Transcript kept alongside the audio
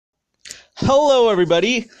Hello,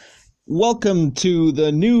 everybody. Welcome to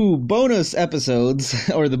the new bonus episodes,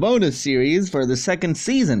 or the bonus series for the second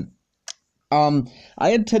season. I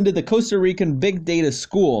attended the Costa Rican Big Data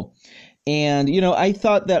School, and, I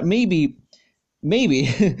thought that maybe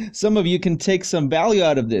some of you can take some value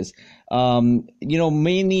out of this.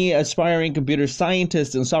 Many aspiring computer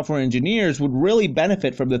scientists and software engineers would really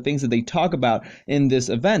benefit from the things that they talk about in this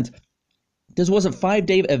event. This was a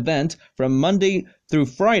 5-day event from Monday through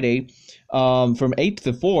Friday, from 8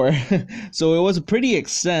 to 4. So it was pretty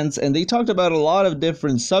extensive, and they talked about a lot of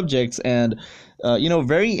different subjects and,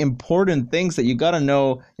 very important things that you got to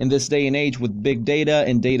know in this day and age with big data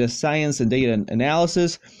and data science and data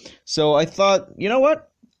analysis. So I thought, you know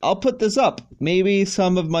what? I'll put this up. Maybe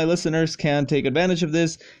some of my listeners can take advantage of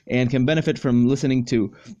this and can benefit from listening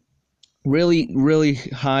to really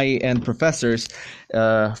high-end professors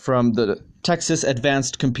from the Texas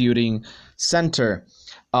Advanced Computing Center.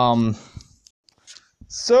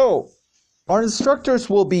 So our instructors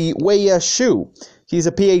will be Weiya Xu. He's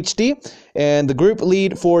a PhD and the group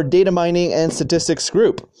lead for Data Mining and Statistics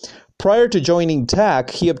Group. Prior to joining TAC,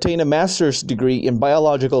 he obtained a master's degree in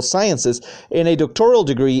biological sciences and a doctoral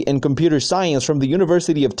degree in computer science from the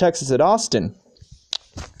University of Texas at Austin.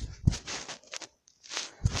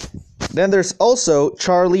 Then there's also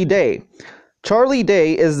Charlie Day. Charlie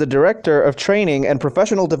Day is the Director of Training and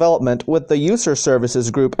Professional Development with the User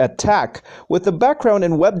Services Group at TAC, with a background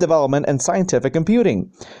in web development and scientific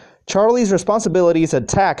computing. Charlie's responsibilities at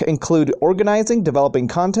TAC include organizing, developing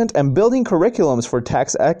content, and building curriculums for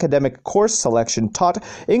TAC's academic course selection taught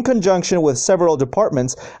in conjunction with several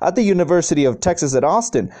departments at the University of Texas at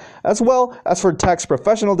Austin, as well as for TAC's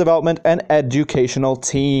professional development and educational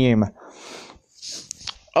team.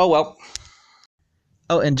 Oh, well.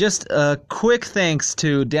 Oh, and just a quick thanks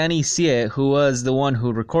to Danny Xie, who was the one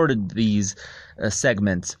who recorded these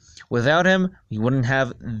segments. Without him, we wouldn't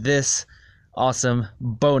have this awesome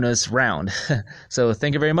bonus round. So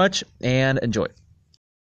thank you very much and enjoy.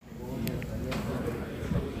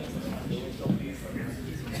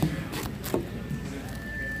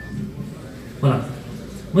 Hola.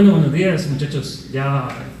 Bueno, buenos días, muchachos.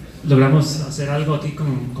 Ya logramos hacer algo aquí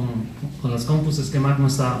con las compus. Es que Mac no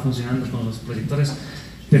estaba funcionando con los proyectores.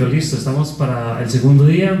 Pero listo, estamos para el segundo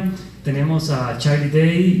día. Tenemos a Charlie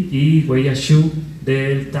Day y Weiya Xu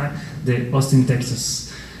del TAC de Austin,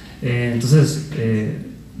 Texas. Entonces,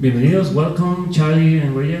 bienvenidos, welcome Charlie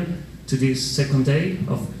and Weiya to this second day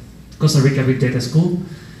of Costa Rica Big Data School.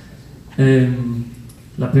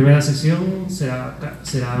 La primera sesión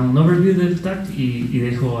será un overview del TAC y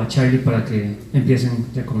dejo a Charlie para que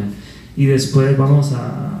empiecen ya con él. Y después vamos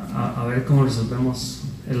a ver cómo resolvemos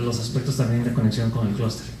los aspectos también de conexión con el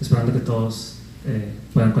clúster, esperando que todos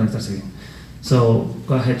puedan conectarse bien. So,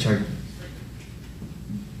 go ahead, Charlie.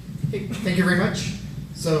 Hey, thank you very much.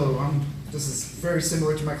 So, this is very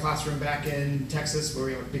similar to my classroom back in Texas, where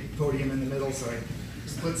we have a big podium in the middle, so I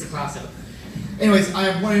split the class up. Anyways,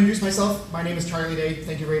 I want to introduce myself. My name is Charlie Day.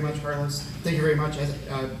 Thank you very much, Carlos. Thank you very much. I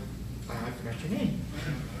forgot your name.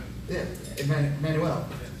 Yeah, Manuel.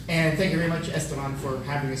 And thank you very much, Esteban, for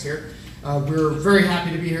having us here. We're very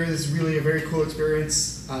happy to be here. This is really a very cool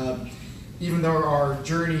experience. Even though our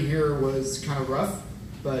journey here was kind of rough,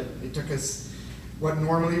 but it took us what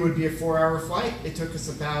normally would be a 4-hour flight. It took us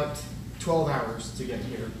about 12 hours to get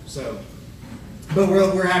here. But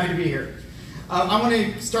we're happy to be here. I want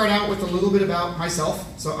to start out with a little bit about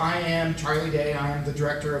myself. So I am Charlie Day. I am the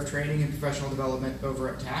Director of Training and Professional Development over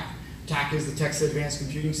at TAC. TAC is the Texas Advanced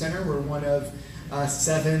Computing Center. We're one of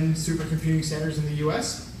 7 supercomputing centers in the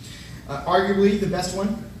U.S., arguably the best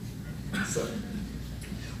one. So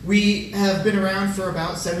we have been around for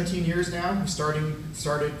about 17 years now. We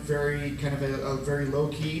started very kind of a very low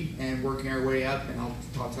key and working our way up, and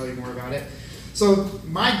I'll tell you more about it. So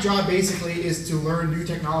my job basically is to learn new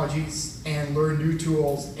technologies and learn new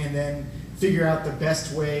tools and then figure out the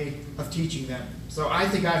best way of teaching them. So I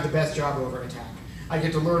think I have the best job over at TAC. I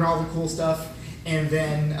get to learn all the cool stuff and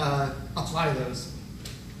then apply those.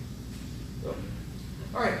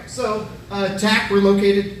 All right, so TAC, we're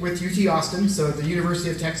located with UT Austin. So the University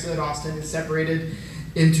of Texas at Austin is separated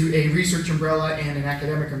into a research umbrella and an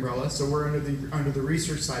academic umbrella. So we're under the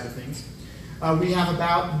research side of things. We have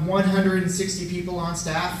about 160 people on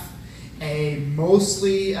staff,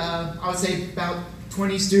 mostly, I would say about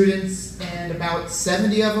 20 students, and about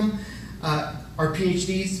 70 of them are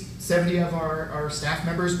PhDs, 70 of our staff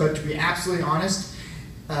members. But to be absolutely honest,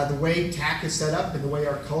 the way TAC is set up and the way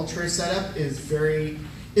our culture is set up is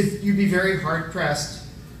you'd be very hard pressed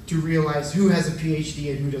to realize who has a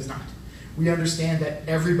PhD and who does not. We understand that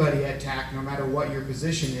everybody at TAC, no matter what your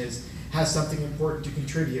position is, has something important to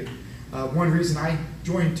contribute. One reason I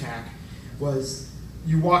joined TAC was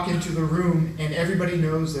you walk into the room and everybody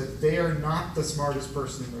knows that they are not the smartest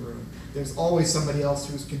person in the room. There's always somebody else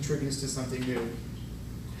who contributes to something new.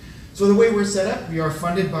 So the way we're set up, we are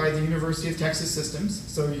funded by the University of Texas Systems.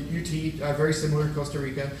 So UT, very similar to Costa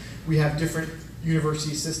Rica. We have different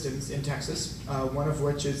university systems in Texas, one of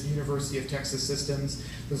which is University of Texas Systems.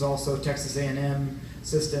 There's also Texas A&M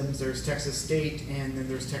Systems, there's Texas State, and then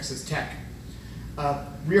there's Texas Tech.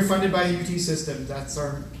 We are funded by the UT system.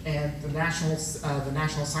 And the National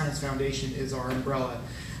Science Foundation is our umbrella.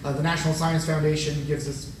 The National Science Foundation gives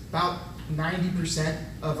us about 90%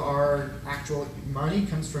 of our actual money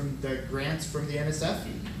comes from the grants from the NSF.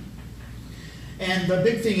 And the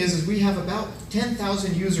big thing is we have about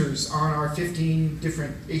 10,000 users on our 15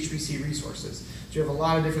 different HPC resources. So you have a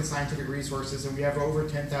lot of different scientific resources, and we have over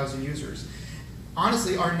 10,000 users.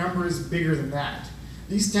 Honestly, our number is bigger than that.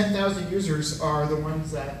 These 10,000 users are the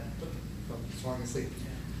ones that, falling asleep.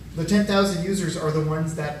 The 10,000 users are the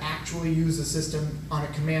ones that actually use the system on a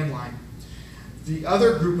command line. The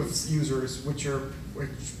other group of users, which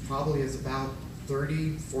probably is about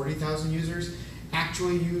 40,000 users,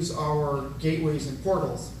 actually use our gateways and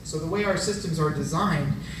portals. So the way our systems are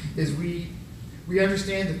designed is we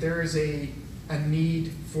understand that there is a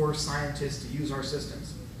need for scientists to use our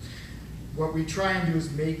systems. What we try and do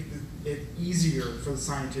is make it easier for the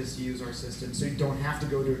scientists to use our system, so you don't have to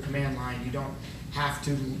go to a command line, you don't have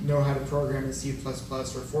to know how to program in C++ or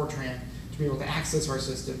Fortran to be able to access our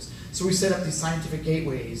systems. So we set up these scientific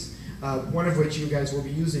gateways, one of which you guys will be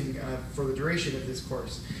using for the duration of this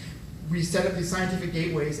course. We set up these scientific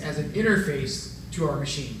gateways as an interface to our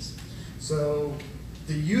machines. So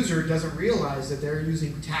the user doesn't realize that they're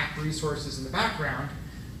using TAC resources in the background,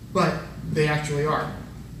 but they actually are.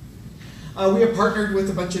 We have partnered with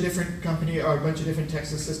a bunch of different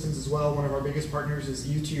Texas systems as well. One of our biggest partners is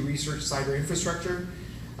UT Research Cyber Infrastructure,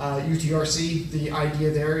 UTRC. The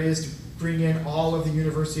idea there is to bring in all of the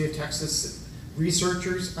University of Texas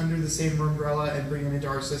researchers under the same umbrella and bring them into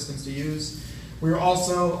our systems to use. We're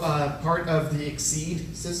also part of the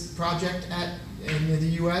XSEED project in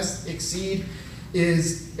the US. XSEED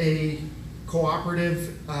is a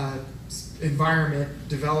cooperative environment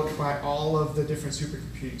developed by all of the different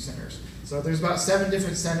supercomputing centers. So there's about 7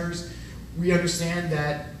 different centers. We understand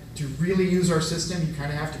that to really use our system, you kind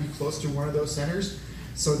of have to be close to one of those centers.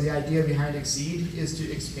 So the idea behind XSEED is to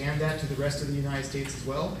expand that to the rest of the United States as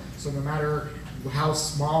well. So no matter how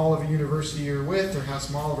small of a university you're with or how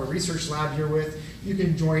small of a research lab you're with, you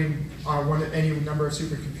can join any number of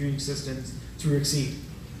supercomputing systems through XSEED.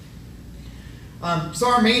 So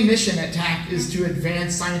our main mission at TAC is to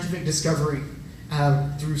advance scientific discovery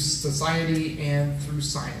through society and through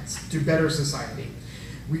science, to better society.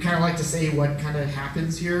 We kind of like to say what kind of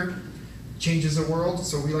happens here changes the world,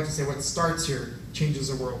 so we like to say what starts here changes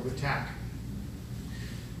the world with TAC.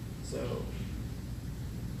 So,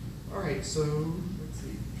 all right, so let's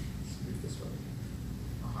see, let's move this way.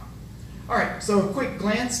 All right, so a quick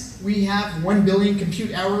glance. We have 1 billion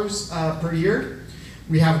compute hours per year.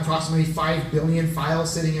 We have approximately 5 billion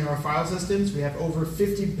files sitting in our file systems. We have over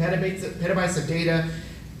 50 petabytes of data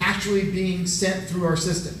actually being sent through our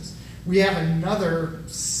systems. We have another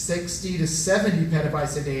 60 to 70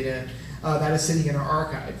 petabytes of data that is sitting in our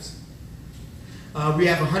archives. We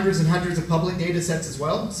have hundreds and hundreds of public data sets as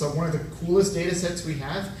well. So one of the coolest data sets we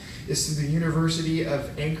have is through the University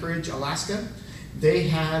of Anchorage, Alaska. They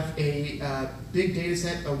have a big data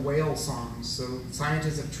set of whale songs. So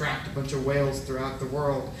scientists have tracked a bunch of whales throughout the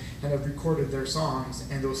world and have recorded their songs,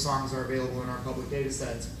 and those songs are available in our public data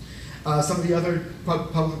sets. Some of the other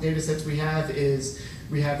public data sets we have is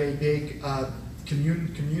we have a big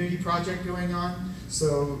community project going on.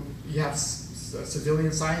 So you have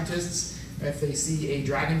civilian scientists. If they see a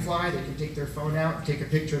dragonfly, they can take their phone out, take a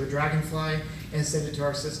picture of the dragonfly, and send it to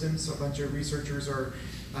our system. So a bunch of researchers are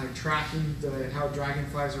tracking how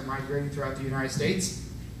dragonflies are migrating throughout the United States.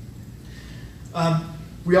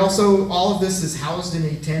 We also, all of this is housed in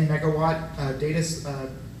a 10 megawatt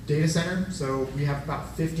data center. So we have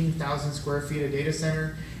about 15,000 square feet of data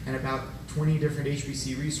center and about 20 different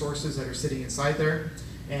HPC resources that are sitting inside there.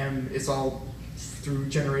 And it's all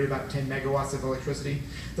generated about 10 megawatts of electricity.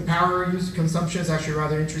 The power consumption is actually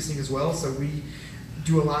rather interesting as well. So we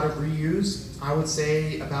do a lot of reuse. I would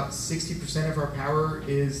say about 60% of our power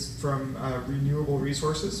is from renewable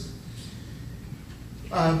resources.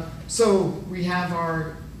 So we have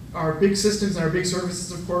our big systems and our big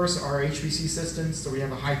services, of course, are HPC systems. So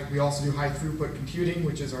we also do high throughput computing,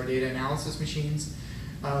 which is our data analysis machines.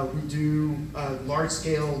 We do large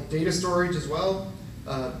scale data storage as well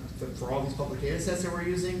for all these public data sets that we're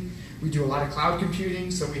using. We do a lot of cloud computing,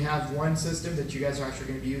 so we have one system that you guys are actually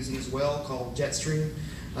going to be using as well called Jetstream.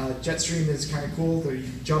 Jetstream is kind of cool. You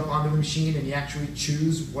jump onto the machine and you actually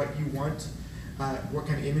choose what you want, what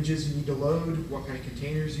kind of images you need to load, what kind of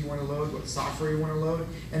containers you want to load, what software you want to load,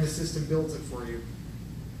 and the system builds it for you.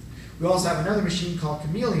 We also have another machine called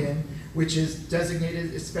Chameleon, which is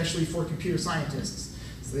designated especially for computer scientists.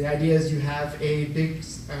 So the idea is you have a big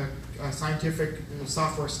scientific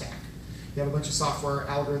software stack. You have a bunch of software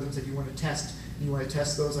algorithms that you want to test, and you want to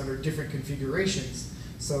test those under different configurations.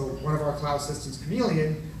 So one of our cloud systems,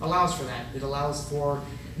 Chameleon, allows for that. It allows for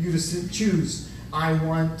you to choose, I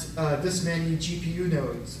want this many GPU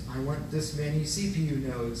nodes, I want this many CPU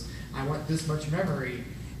nodes, I want this much memory,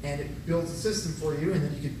 and it builds a system for you, and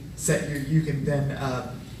then you can then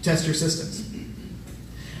test your systems.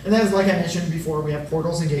 And then, like I mentioned before, we have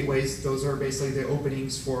portals and gateways. Those are basically the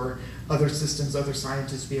openings for other systems, other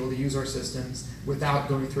scientists to be able to use our systems without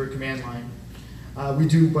going through a command line. We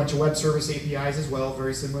do a bunch of web service APIs as well,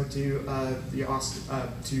 very similar to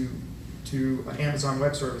Amazon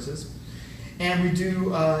Web Services. And we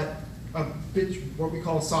do a bit what we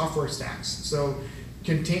call software stacks. So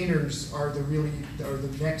containers are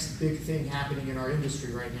the next big thing happening in our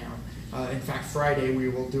industry right now. In fact, Friday we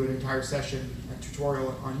will do an entire session, a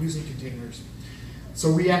tutorial on using containers.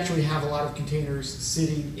 So we actually have a lot of containers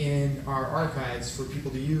sitting in our archives for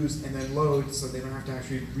people to use and then load, so they don't have to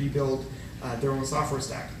actually rebuild their own software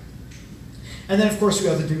stack. And then of course we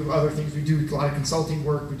have to do other things. We do a lot of consulting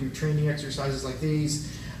work, we do training exercises like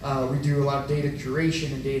these, we do a lot of data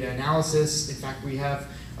curation and data analysis. In fact, we have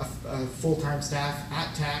a full-time staff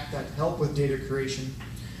at TAC that help with data curation.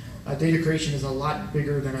 Data curation is a lot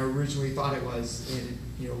bigger than I originally thought it was, and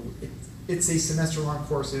it's a semester-long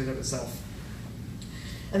course in and of itself.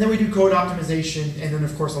 And then we do code optimization, and then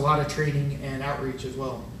of course a lot of training and outreach as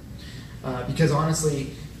well. Because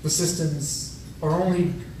honestly, the systems are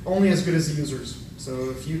only as good as the users. So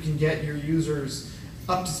if you can get your users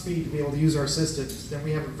up to speed to be able to use our systems, then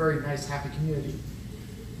we have a very nice, happy community.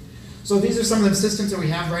 So these are some of the systems that we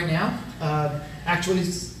have right now. Actually,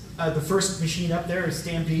 the first machine up there is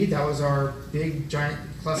Stampede. That was our big, giant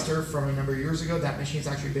cluster from a number of years ago. That machine's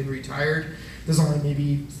actually been retired. There's only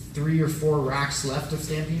maybe 3 or 4 racks left of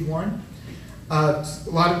Stampede 1. A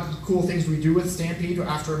lot of cool things we do with Stampede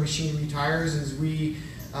after a machine retires is we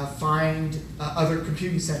find other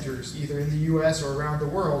computing centers, either in the US or around the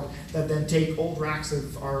world, that then take old racks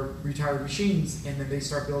of our retired machines and then they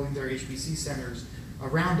start building their HPC centers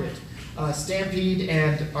around it. Stampede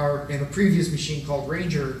and the previous machine called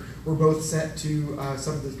Ranger were both sent to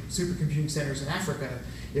some of the supercomputing centers in Africa.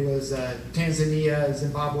 It was Tanzania,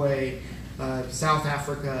 Zimbabwe, South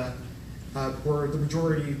Africa, were the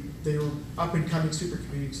majority. They were up-and-coming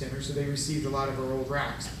supercomputing centers, so they received a lot of our old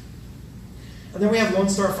racks. And then we have Lone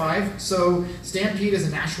Star 5. So Stampede is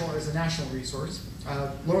a national resource.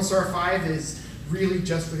 Lone Star 5 is really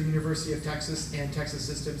just for the University of Texas and Texas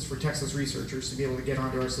Systems for Texas researchers to be able to get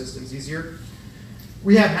onto our systems easier.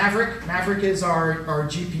 We have Maverick. Maverick is our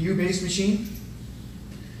GPU-based machine.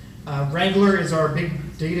 Wrangler is our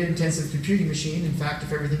big data-intensive computing machine. In fact,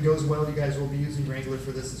 if everything goes well, you guys will be using Wrangler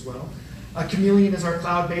for this as well. Chameleon is our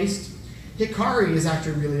cloud-based. Hikari is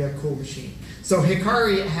actually really a cool machine. So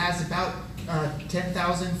Hikari has about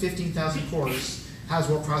 10,000, 15,000 cores,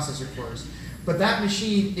 Haswell processor cores. But that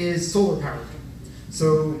machine is solar-powered.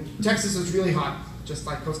 So Texas is really hot, just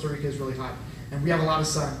like Costa Rica is really hot. And we have a lot of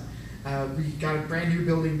sun. We got a brand new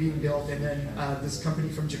building being built, and then this company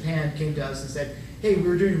from Japan came to us and said, hey, we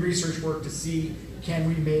were doing research work to see can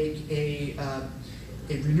we make a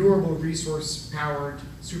renewable resource-powered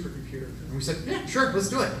supercomputer. And we said, yeah, sure, let's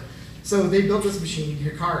do it. So they built this machine,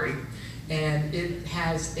 Hikari, and it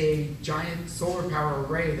has a giant solar power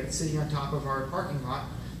array that's sitting on top of our parking lot.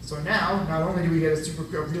 So now, not only do we get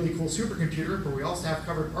a really cool supercomputer, but we also have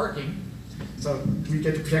covered parking. So we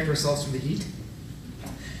get to protect ourselves from the heat.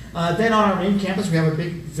 Then on our main campus, we have a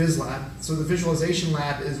big Viz lab. So the visualization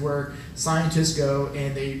lab is where scientists go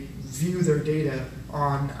and they view their data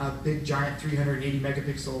on a big, giant 380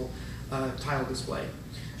 megapixel tile display.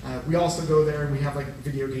 We also go there and we have like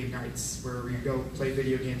video game nights where we go play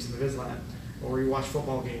video games in the Viz lab, or we watch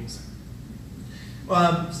football games.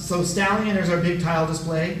 So Stallion is our big tile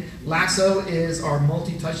display. Lasso is our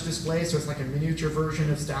multi-touch display, so it's like a miniature version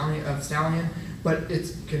of Stallion, but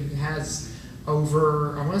it has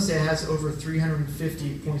over, I want to say it has over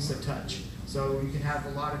 350 points of touch. So you can have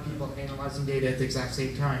a lot of people analyzing data at the exact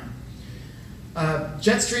same time.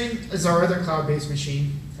 Jetstream is our other cloud-based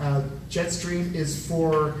machine. Jetstream is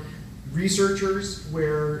for researchers,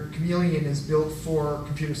 where Chameleon is built for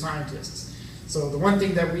computer scientists. So the one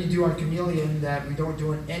thing that we do on Chameleon that we don't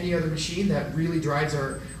do on any other machine that really drives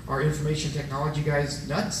our information technology guys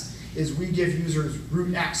nuts is we give users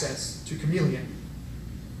root access to Chameleon.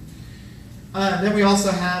 Then we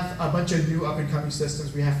also have a bunch of new up-and-coming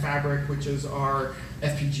systems. We have Fabric, which is our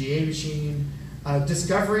FPGA machine.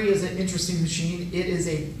 Discovery is an interesting machine. It is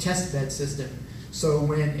a test bed system. So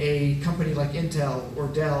when a company like Intel or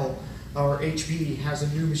Dell or HP has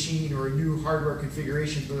a new machine or a new hardware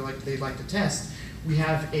configuration they'd like to test, we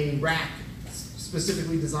have a rack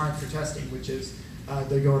specifically designed for testing, which is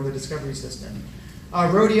they go in the Discovery system.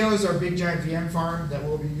 Rodeo is our big giant VM farm that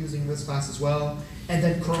we'll be using in this class as well. And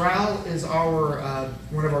then Corral is our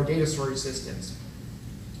one of our data storage systems.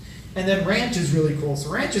 And then Ranch is really cool. So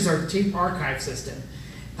Ranch is our tape archive system.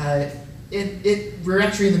 We're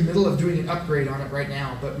actually in the middle of doing an upgrade on it right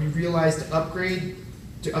now, but we realized to upgrade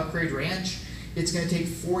Ranch, it's going to take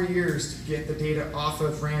 4 years to get the data off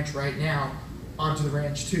of Ranch right now onto the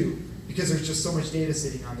Ranch 2, because there's just so much data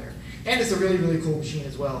sitting on there. And it's a really, really cool machine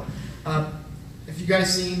as well. Have you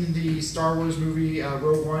guys seen the Star Wars movie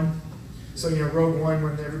Rogue One? So Rogue One,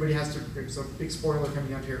 when everybody has to, so big spoiler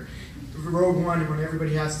coming up here. Rogue One, when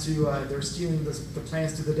everybody has to, they're stealing the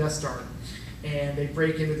plans to the Death Star, and they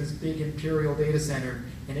break into this big Imperial data center.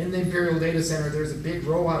 And in the Imperial data center, there's a big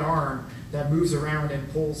robot arm that moves around and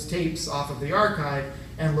pulls tapes off of the archive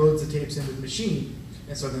and loads the tapes into the machine.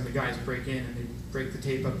 And so then the guys break in and they break the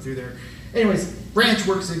tape up through there. Anyways, Branch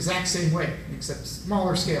works the exact same way, except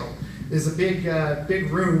smaller scale. There's a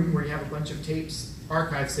big room where you have a bunch of tapes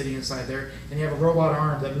archive sitting inside there, and you have a robot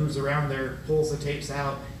arm that moves around there, pulls the tapes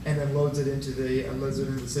out, and then loads it into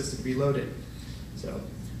the system to be loaded. So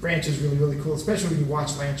Branch is really, really cool, especially when you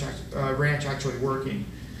watch Ranch actually working.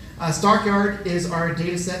 Stockyard is our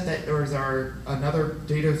data set or is our another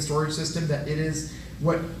data storage system that it is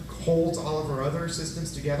what holds all of our other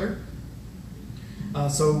systems together.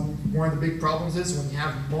 So one of the big problems is when you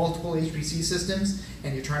have multiple HPC systems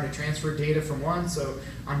and you're trying to transfer data from one. So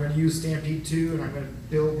I'm going to use Stampede 2 and I'm going to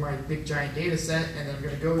build my big giant data set, and then I'm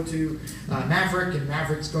going to go to Maverick, and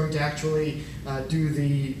Maverick's going to actually do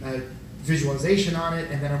the visualization on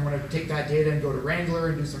it, and then I'm going to take that data and go to Wrangler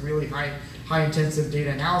and do some really high intensive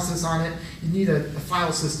data analysis on it. You need a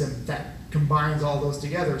file system that combines all those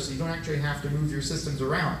together, so you don't actually have to move your systems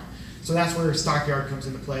around. So that's where Stockyard comes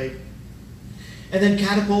into play. And then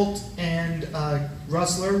Catapult and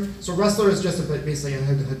Rustler. So Rustler is just basically a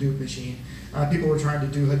Hadoop machine. People were trying to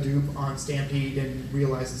do Hadoop on Stampede and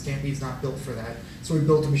realized that Stampede's not built for that. So we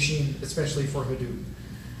built a machine especially for Hadoop.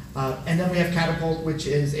 And then we have Catapult, which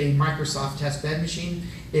is a Microsoft test bed machine.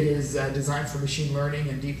 It is designed for machine learning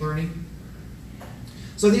and deep learning.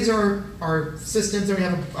 So these are our systems, and we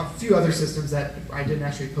have a few other systems that I didn't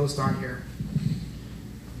actually post on here.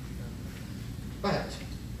 But,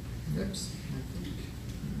 oops, I think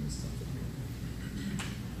I missed something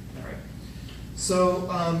here. All right. So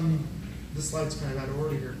this slide's kind of out of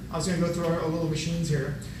order here. I was going to go through our little machines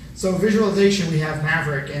here. So visualization, we have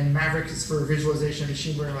Maverick, and Maverick is for visualization and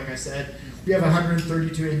machine learning, like I said. We have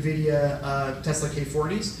 132 NVIDIA Tesla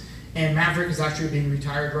K40s, and Maverick is actually being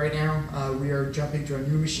retired right now. We are jumping to a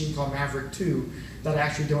new machine called Maverick 2 that I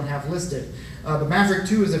actually don't have listed. But Maverick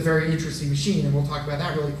 2 is a very interesting machine, and we'll talk about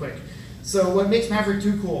that really quick. So what makes Maverick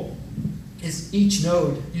 2 cool is each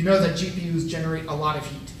node, you know that GPUs generate a lot of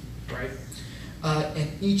heat, right?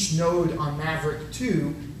 And each node on Maverick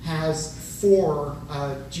 2 has 4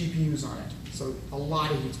 GPUs on it. So a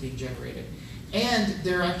lot of heat's being generated. And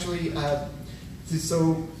they're actually,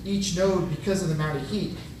 so each node, because of the amount of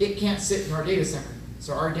heat, it can't sit in our data center.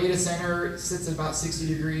 So our data center sits at about 60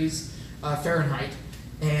 degrees Fahrenheit,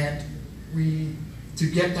 and to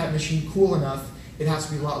get that machine cool enough, it has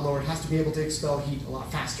to be a lot lower. It has to be able to expel heat a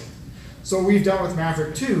lot faster. So what we've done with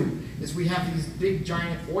Maverick 2 is we have these big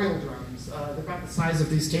giant oil drums. They're about the size of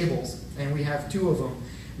these tables, and we have 2 of them.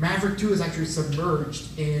 Maverick 2 is actually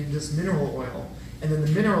submerged in this mineral oil, and then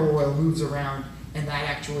the mineral oil moves around, and that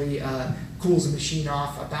actually cools the machine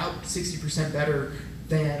off about 60% better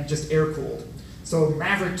than just air-cooled. So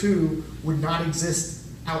Maverick 2 would not exist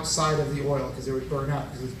outside of the oil because it would burn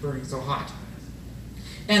up because it's burning so hot.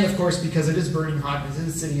 And of course, because it is burning hot and it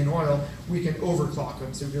is sitting in oil, we can overclock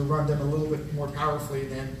them, so we can run them a little bit more powerfully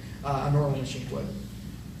than a normal machine would.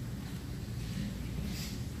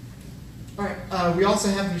 All right, we also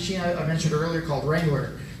have a machine I mentioned earlier called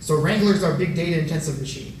Wrangler. So Wrangler is our big data intensive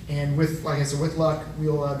machine, and with, like I said, with luck,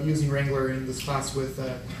 we'll be using Wrangler in this class with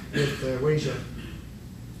Weijia.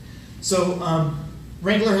 So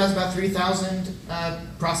Wrangler has about 3,000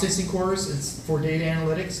 processing cores. It's for data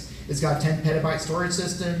analytics. It's got a 10 petabyte storage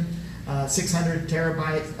system, 600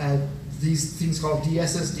 terabyte these things called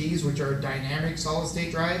DSSDs, which are dynamic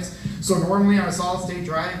solid-state drives. So normally on a solid-state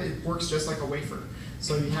drive, it works just like a wafer.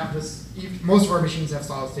 So you have this. Most of our machines have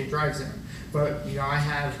solid-state drives in them, but I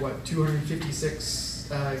have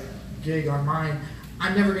 256 gig on mine.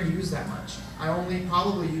 I'm never going to use that much. I only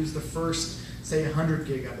probably use the first, say, 100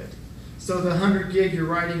 gig of it. So the 100 gig you're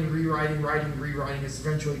writing, rewriting, writing, rewriting is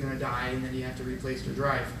eventually going to die, and then you have to replace your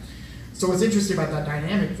drive. So what's interesting about that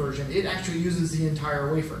dynamic version, it actually uses the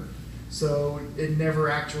entire wafer. So it never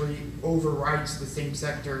actually overwrites the same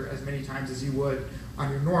sector as many times as you would on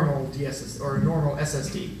your normal DSS or normal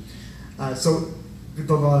SSD. So the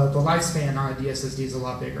lifespan on a DSSD is a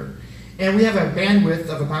lot bigger. And we have a bandwidth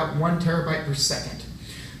of about 1 terabyte per second.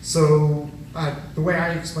 So the way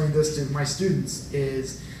I explain this to my students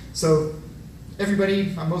is, so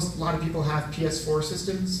everybody, a lot of people have PS4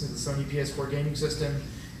 systems, the Sony PS4 gaming system,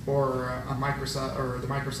 or a Microsoft or the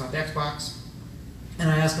Microsoft Xbox. And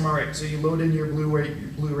I ask them, all right, so you load in your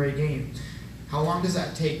Blu-ray game. How long does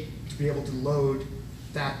that take to be able to load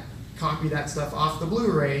that, copy that stuff off the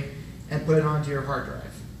Blu-ray and put it onto your hard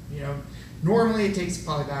drive? Normally it takes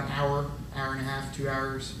probably about an hour, hour and a half, 2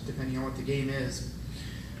 hours, depending on what the game is.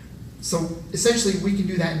 So essentially we can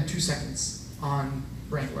do that in 2 seconds on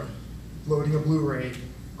Wrangler, loading a Blu-ray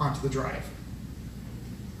onto the drive.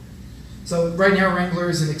 So right now Wrangler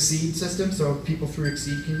is an Exceed system, so people through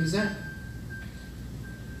Exceed can use that.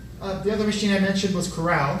 The other machine I mentioned was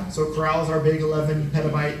Corral. So Corral is our big 11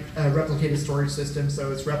 petabyte replicated storage system.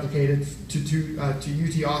 So it's replicated to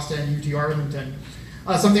UT Austin, UT Arlington.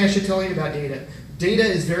 Something I should tell you about data. Data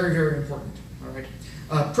is very, very important. All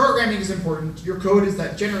right. Programming is important. Your code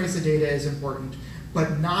that generates the data is important,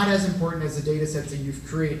 but not as important as the data sets that you've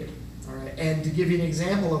created. All right. And to give you an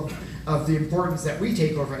example of the importance that we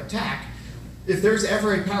take over at TAC, if there's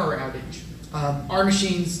ever a power outage, our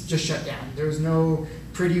machines just shut down. There's no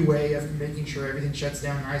pretty way of making sure everything shuts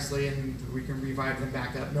down nicely and we can revive them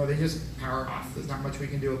back up. No, they just power off. There's not much we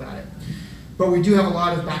can do about it. But we do have a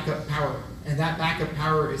lot of backup power, and that backup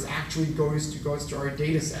power is actually goes to our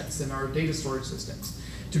data sets and our data storage systems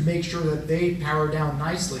to make sure that they power down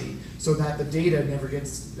nicely so that the data never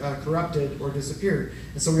gets corrupted or disappeared.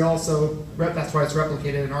 And so we also, that's why it's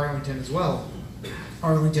replicated in Arlington as well.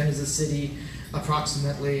 Arlington is a city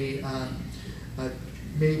approximately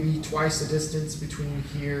maybe twice the distance between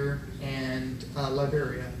here and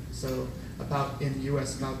Liberia. So in the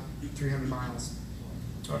US, about 300 miles.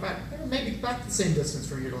 Or maybe about the same distance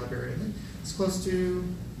from here to Liberia. It's close to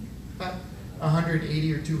about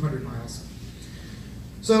 180 or 200 miles.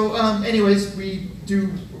 So anyways, we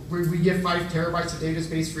give 5 terabytes of data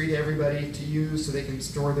space free to everybody to use so they can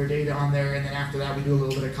store their data on there, and then after that we do a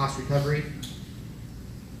little bit of cost recovery.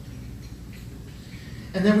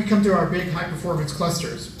 And then we come to our big high-performance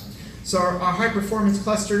clusters. So our high-performance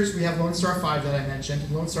clusters, we have Lone Star 5 that I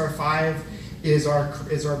mentioned. Lone Star 5 is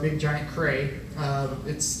our big giant Cray.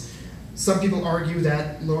 Some people argue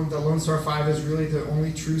that the Lone Star 5 is really the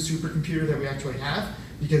only true supercomputer that we actually have,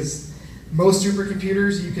 because most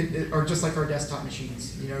supercomputers are just like our desktop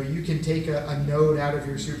machines. You can take a node out of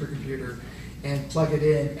your supercomputer and plug it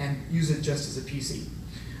in and use it just as a PC.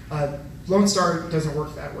 Lone Star doesn't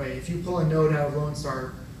work that way. If you pull a node out of Lone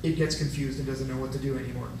Star, it gets confused and doesn't know what to do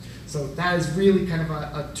anymore. So that is really kind of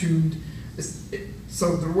a tuned.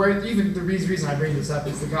 So the reason I bring this up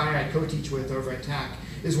is the guy I co-teach with over at TAC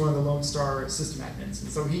is one of the Lone Star system admins.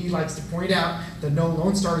 And so he likes to point out that no,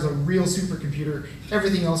 Lone Star is a real supercomputer.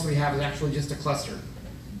 Everything else we have is actually just a cluster.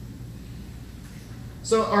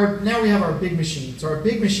 So now we have our big machine. So our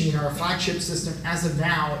big machine, our flagship system as of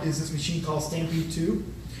now, is this machine called Stampede 2.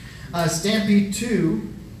 Stampede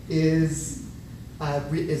 2 is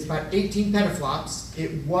about 18 petaflops.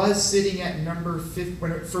 It was sitting at number 5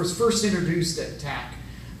 when it first introduced at TAC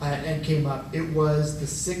and came up. It was the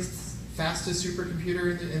 6th fastest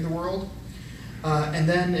supercomputer in the world. And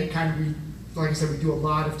then it kind of, like I said, we do a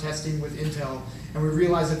lot of testing with Intel, and we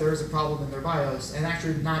realized that there was a problem in their BIOS, and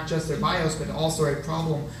actually not just their BIOS, but also a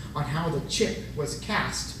problem on how the chip was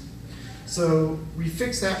cast. So we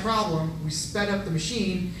fixed that problem, we sped up the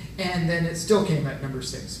machine, and then it still came at number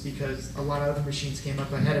 6 because a lot of other machines came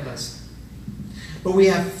up ahead of us. But we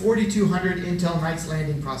have 4,200 Intel Knights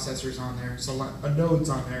Landing processors on there, so nodes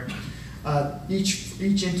on there. Each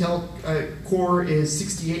Intel core is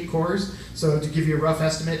 68 cores. So to give you a rough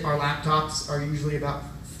estimate, our laptops are usually about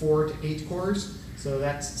 4 to 8 cores. So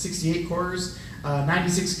that's 68 cores,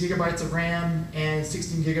 96 gigabytes of RAM, and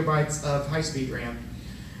 16 gigabytes of high-speed RAM.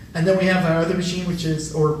 And then we have our other machine, which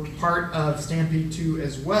is, or part of Stampede 2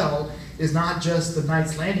 as well, is not just the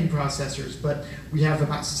Knights Landing processors, but we have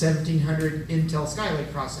about 1,700 Intel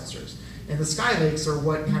Skylake processors. And the Skylakes are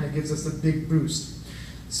what kind of gives us the big boost.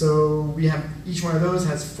 So we have, each one of those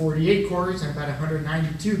has 48 cores and about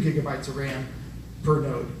 192 gigabytes of RAM per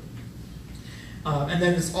node. And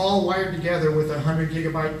then it's all wired together with 100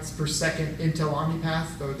 gigabytes per second Intel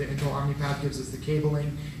OmniPath. So the Intel OmniPath gives us the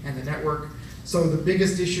cabling and the network. So the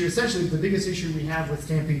biggest issue, essentially the biggest issue we have with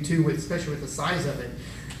Stampede 2, especially with the size of it,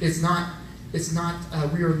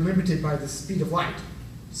 we are limited by the speed of light.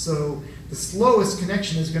 So the slowest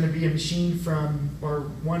connection is going to be a machine from, or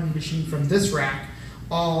one machine from this rack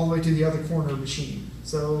all the way to the other corner machine.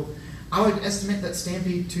 So I would estimate that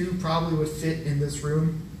Stampede 2 probably would fit in this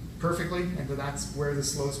room perfectly, and that's where the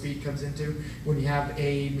slow speed comes into, when you have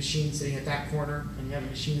a machine sitting at that corner and you have a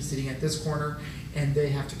machine sitting at this corner and they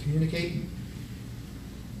have to communicate.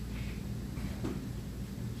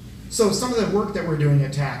 So some of the work that we're doing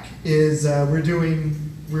at TAC is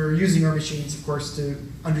we're using our machines, of course, to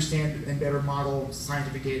understand and better model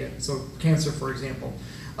scientific data. So cancer, for example.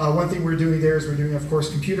 One thing we're doing there is we're doing, of course,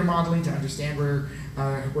 computer modeling to understand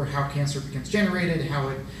how cancer becomes generated,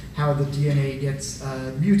 how the DNA gets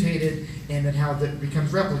mutated, and then how that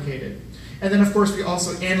becomes replicated. And then, of course, we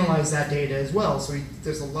also analyze that data as well. So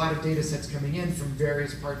there's a lot of data sets coming in from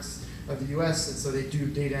various parts of the US, and so they do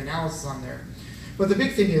data analysis on there. But the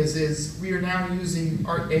big thing is we are now using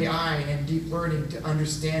our AI and deep learning to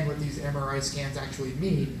understand what these MRI scans actually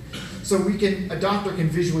mean. So a doctor can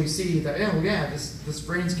visually see that, oh yeah, this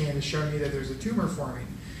brain scan is showing me that there's a tumor forming.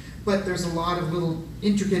 But there's a lot of little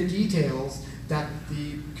intricate details that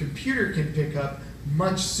the computer can pick up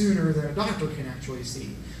much sooner than a doctor can actually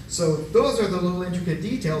see. So those are the little intricate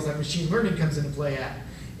details that machine learning comes into play at.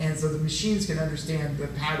 And so the machines can understand the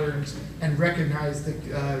patterns and recognize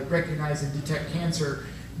and detect cancer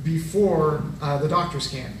before the doctors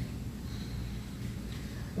can.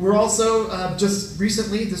 We're also, just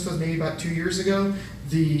recently, this was maybe about 2 years ago,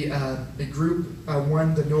 a group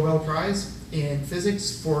won the Nobel Prize in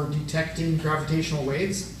physics for detecting gravitational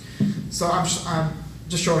waves. So I'm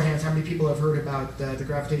just show of hands, how many people have heard about the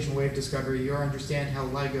gravitational wave discovery or understand how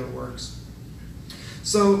LIGO works?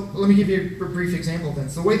 So let me give you a brief example then.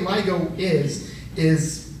 So the way LIGO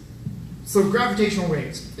is so gravitational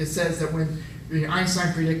waves. It says that when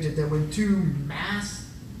Einstein predicted that when two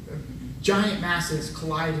giant masses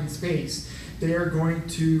collide in space, they are going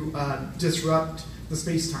to disrupt the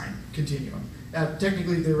space-time continuum.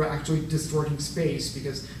 Technically, they were actually distorting space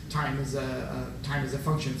because time is a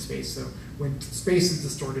function of space. So when space is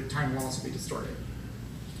distorted, time will also be distorted.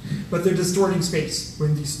 But they're distorting space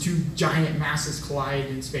when these two giant masses collide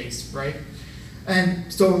in space, right?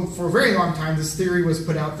 And so for a very long time, this theory was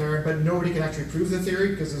put out there, but nobody could actually prove the theory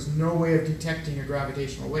because there's no way of detecting a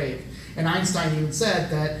gravitational wave. And Einstein even said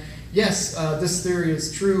that, yes, this theory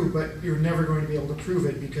is true, but you're never going to be able to prove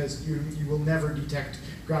it because you will never detect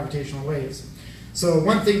gravitational waves. So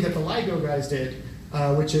one thing that the LIGO guys did,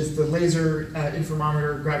 which is the Laser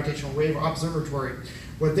Interferometer Gravitational Wave Observatory,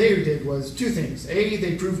 what they did was two things. A,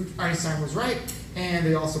 they proved Einstein was right, and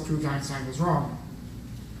they also proved Einstein was wrong,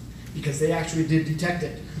 because they actually did detect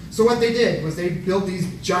it. So what they did was they built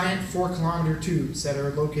these giant 4-kilometer tubes that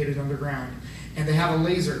are located underground, and they have a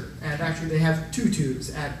laser, and actually they have two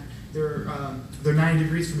tubes at they're 90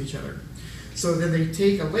 degrees from each other. So then they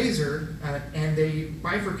take a laser and they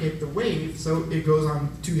bifurcate the wave so it goes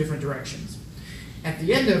on two different directions. At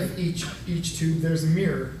the end of each tube, there's a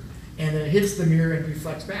mirror, and then it hits the mirror and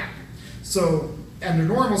reflects back. So under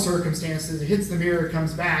normal circumstances, it hits the mirror, it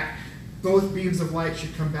comes back. Both beams of light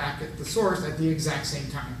should come back at the source at the exact same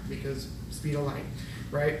time because speed of light,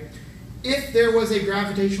 right? If there was a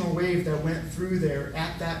gravitational wave that went through there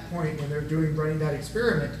at that point when they're running that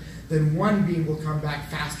experiment, then one beam will come back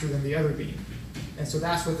faster than the other beam. And so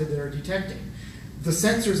that's what they're detecting. The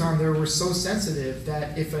sensors on there were so sensitive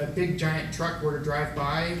that if a big giant truck were to drive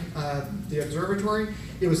by the observatory,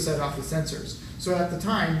 it would set off the sensors. So at the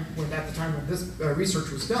time when this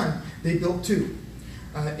research was done, they built two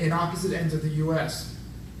in opposite ends of the US.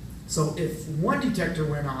 So if one detector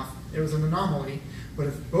went off, it was an anomaly, but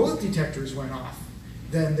if both detectors went off,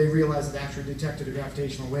 then they realized it actually detected a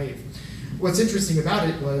gravitational wave. What's interesting about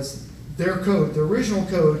it was their code, the original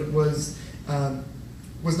code was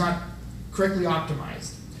not correctly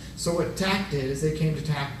optimized. So what TAC did is they came to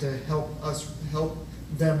TAC to help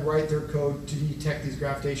them write their code to detect these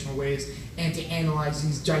gravitational waves and to analyze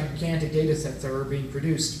these gigantic data sets that were being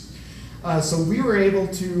produced. So we were able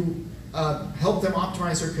to help them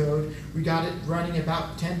optimize their code. We got it running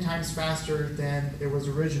about 10 times faster than it was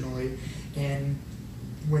originally. And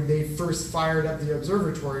when they first fired up the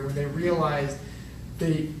observatory, when they realized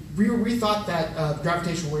we thought that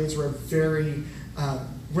gravitational waves were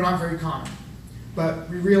not very common. But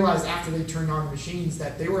we realized after they turned on the machines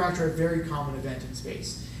that they were after a very common event in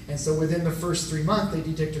space. And so within the first 3 months, they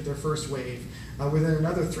detected their first wave. Within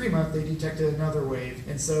another 3 months, they detected another wave.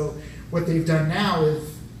 And so what they've done now is,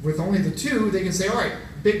 with only the two, they can say, all right,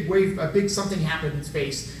 big wave, a big something happened in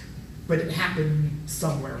space, but it happened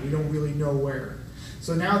somewhere. We don't really know where.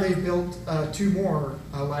 So now they've built 2 more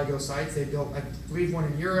LIGO sites. They built, I believe, one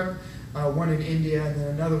in Europe, one in India, and then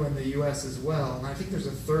another one in the US as well. And I think there's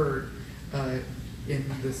a third in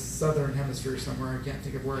the southern hemisphere somewhere. I can't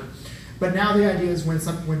think of where. But now the idea is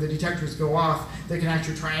when the detectors go off, they can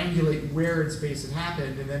actually triangulate where in space it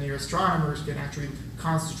happened, and then your astronomers can actually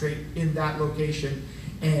concentrate in that location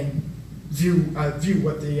and view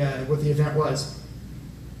what the event was.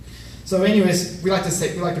 So, anyways, we like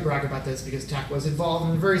to brag about this because TAC was involved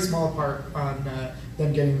in a very small part on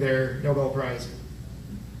them getting their Nobel Prize.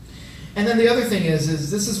 And then the other thing is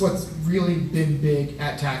this is what's really been big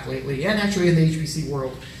at TAC lately, and actually in the HPC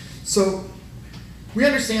world. So we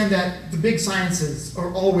understand that the big sciences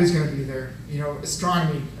are always going to be there. You know,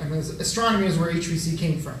 astronomy. I mean, astronomy is where HPC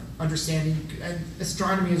came from. Understanding, and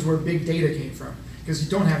astronomy is where big data came from, because you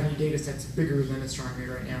don't have any data sets bigger than astronomy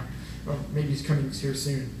right now. Well, maybe it's coming here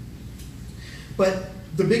soon. But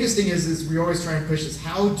the biggest thing is we always try and push this.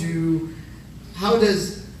 How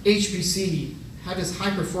does HPC, how does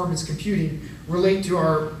high performance computing relate to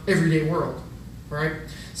our everyday world, right?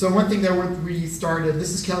 So one thing that we started,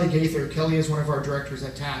 this is Kelly Gaither. Kelly is one of our directors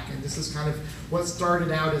at TAC, and this is kind of what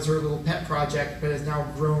started out as her little pet project, but has now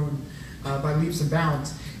grown by leaps and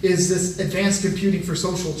bounds, is this advanced computing for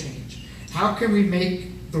social change. How can we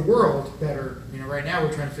make the world better? You know, right now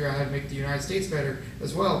we're trying to figure out how to make the United States better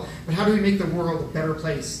as well, but how do we make the world a better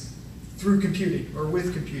place through computing or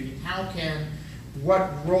with computing?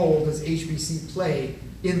 What role does HPC play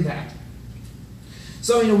in that?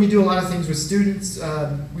 So, you know, we do a lot of things with students.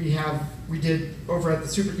 We did over at the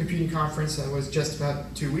Supercomputing Conference that was just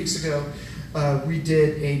about 2 weeks ago, we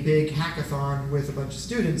did a big hackathon with a bunch of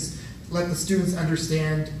students, let the students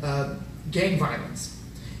understand gang violence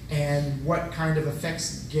and what kind of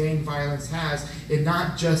effects gang violence has in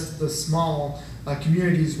not just the small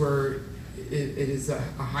communities where it is a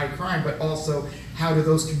high crime, but also how do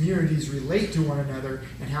those communities relate to one another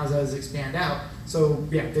and how does it expand out. So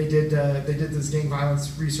yeah, they did this gang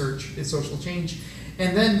violence research in social change.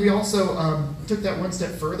 And then we also took that one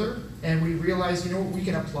step further, and we realized, you know, we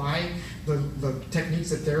can apply the techniques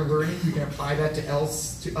that they're learning, we can apply that to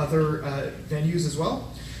other venues as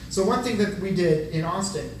well. So one thing that we did in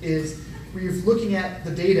Austin is we're looking at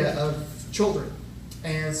the data of children.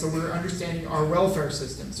 And so we're understanding our welfare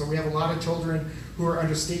system. So we have a lot of children who are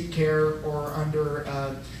under state care or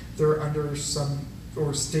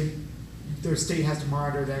their state has to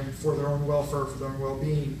monitor them for their own welfare, for their own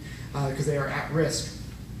well-being, because they are at risk.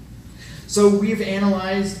 So we've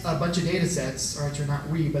analyzed a bunch of data sets, or actually not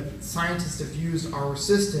we, but scientists have used our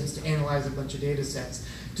systems to analyze a bunch of data sets.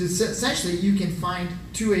 To essentially, you can find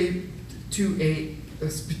to a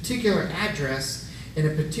particular address in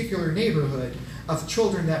a particular neighborhood of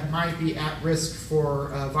children that might be at risk for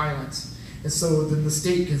violence. And so then the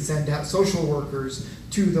state can send out social workers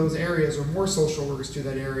to those areas, or more social workers to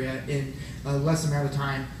that area in a less amount of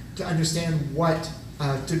time, to understand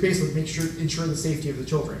to basically ensure the safety of the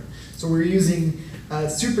children. So we're using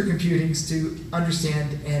supercomputings to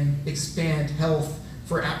understand and expand health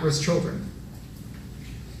for at-risk children.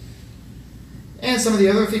 And some of the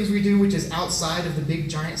other things we do, which is outside of the big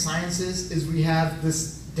giant sciences, is we have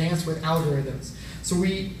this dance with algorithms. So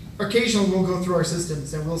we occasionally will go through our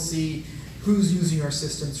systems and we'll see who's using our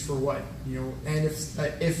systems for what, you know. And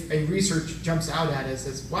if a research jumps out at us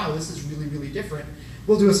as, wow, this is really, really different,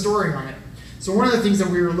 we'll do a story on it. So one of the things that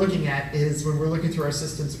we were looking at is when we were looking through our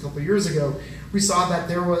systems a couple of years ago, we saw that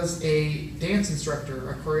there was a dance instructor,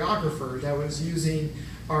 a choreographer, that was using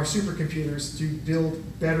our supercomputers to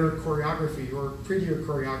build better choreography or prettier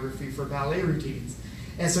choreography for ballet routines.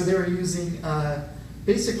 And so they were using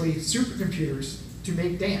basically supercomputers to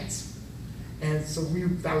make dance. And so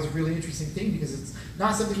that was a really interesting thing because it's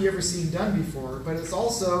not something we've ever seen done before, but it's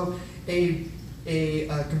also a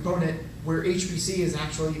component where HPC is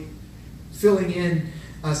actually filling in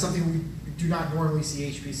something we do not normally see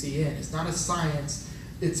HPC in. It's not a science,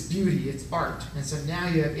 it's beauty, it's art. And so now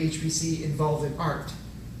you have HPC involved in art.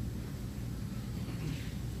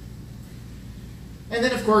 And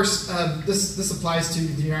then, of course, this applies to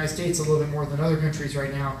the United States a little bit more than other countries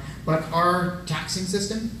right now, but our taxing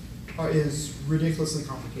system is ridiculously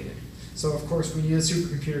complicated. So, of course, we need a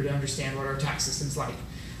supercomputer to understand what our tax system's like.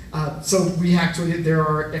 So we actually, there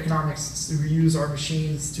are economics who use our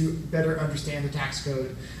machines to better understand the tax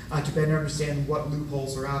code, to better understand what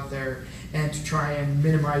loopholes are out there, and to try and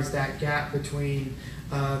minimize that gap between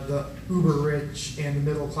the uber rich and the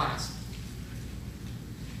middle class.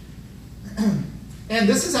 And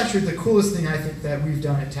this is actually the coolest thing I think that we've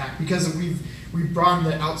done at TAC, because we've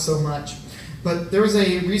broadened it out so much. But there was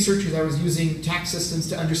a researcher that was using tax systems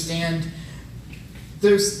to understand.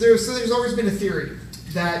 There's always been a theory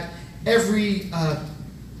that every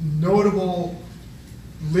notable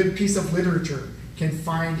piece of literature can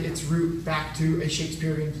find its root back to a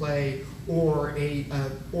Shakespearean play or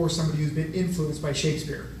somebody who's been influenced by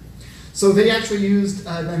Shakespeare. So they actually used,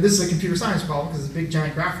 and this is a computer science problem because it's a big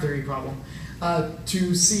giant graph theory problem,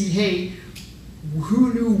 to see, hey,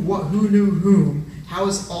 who knew what, who knew whom, how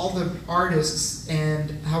is all the artists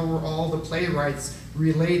and how were all the playwrights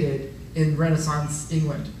related in Renaissance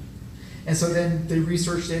England? And so then they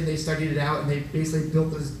researched it, they studied it out, and they basically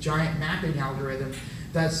built this giant mapping algorithm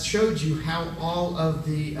that showed you how all of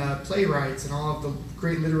the playwrights and all of the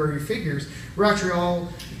great literary figures were actually all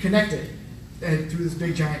connected through this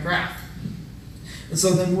big giant graph. And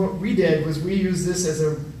so then what we did was we used this as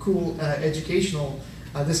a cool educational,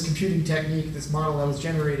 this computing technique, this model that was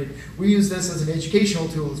generated, we use this as an educational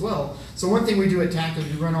tool as well. So one thing we do at TAC is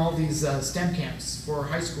we run all these STEM camps for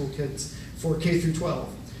high school kids for K through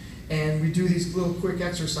 12. And we do these little quick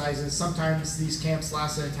exercises. Sometimes these camps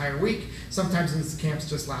last an entire week. Sometimes these camps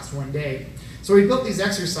just last one day. So we built these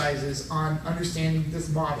exercises on understanding this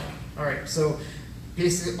model. All right, so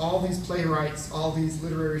basically all these playwrights, all these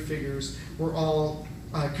literary figures were all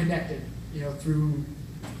connected, you know, through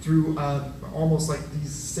almost like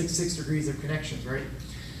these six degrees of connections, right?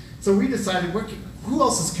 So we decided, who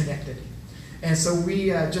else is connected? And so we,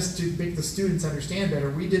 just to make the students understand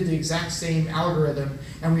better, we did the exact same algorithm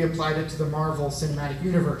and we applied it to the Marvel Cinematic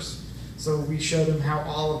Universe. So we showed them how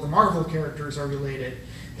all of the Marvel characters are related.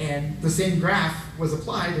 And the same graph was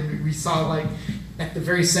applied, and we saw, like, at the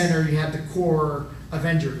very center you had the core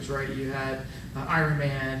Avengers, right? You had Iron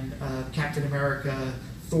Man, Captain America,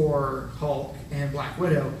 Thor, Hulk, and Black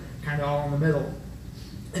Widow, kind of all in the middle.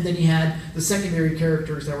 And then you had the secondary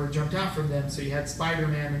characters that were jumped out from them. So you had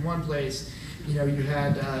Spider-Man in one place, you know, you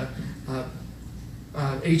had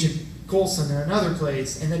Agent Coulson in another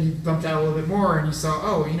place, and then you bumped out a little bit more and you saw,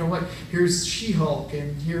 oh, you know what, here's She-Hulk,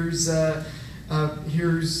 and here's oh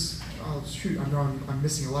shoot, I'm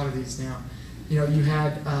missing a lot of these now. You know, you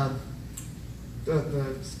had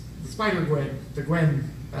the Spider-Gwen, the Gwen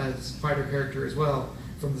spider character as well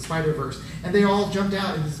from the Spider-Verse, and they all jumped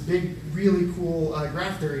out in this big, really cool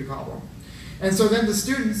graph theory problem. And so then the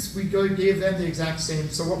students, we gave them the exact same.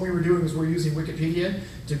 So what we were doing was we're using Wikipedia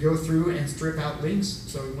to go through and strip out links.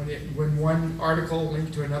 So when one article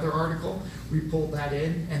linked to another article, we pulled that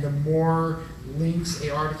in, and the more links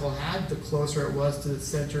a article had, the closer it was to the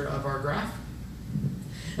center of our graph.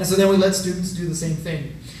 And so then we let students do the same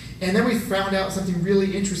thing. And then we found out something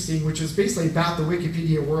really interesting, which is basically about the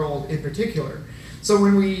Wikipedia world in particular. So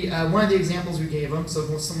when we, one of the examples we gave them, so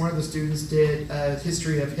one of the students did a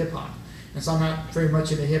history of hip hop. And so I'm not very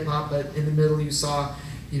much into hip hop, but in the middle you saw,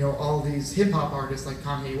 you know, all these hip hop artists like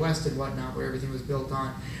Kanye West and whatnot, where everything was built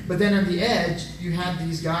on. But then on the edge, you had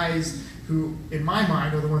these guys who, in my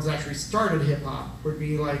mind, are the ones that actually started hip hop. Would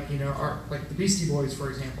be like, you know, like the Beastie Boys, for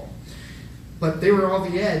example. But they were on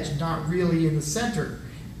the edge, not really in the center.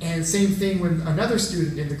 And same thing when another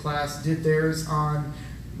student in the class did theirs on,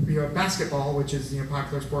 you know, basketball, which is, you know,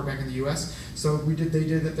 popular sport back in the U.S. So they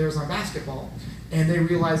did theirs on basketball, and they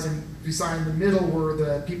realized beside in the middle were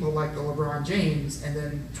the people like the LeBron James, and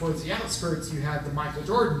then towards the outskirts you had the Michael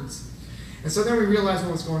Jordans. And so then we realized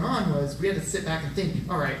what was going on was we had to sit back and think,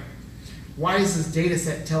 all right, why is this data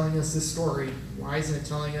set telling us this story? Why isn't it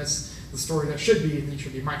telling us the story that should be? And it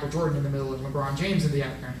should be Michael Jordan in the middle and LeBron James in the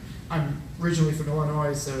background. I'm originally from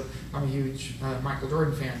Illinois, so I'm a huge Michael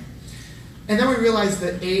Jordan fan. And then we realized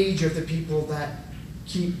the age of the people that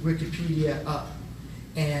keep Wikipedia up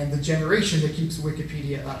and the generation that keeps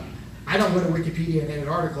Wikipedia up. I don't go to Wikipedia and edit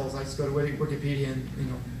articles. I just go to Wikipedia and, you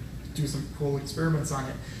know, do some cool experiments on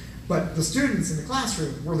it. But the students in the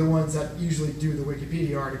classroom were the ones that usually do the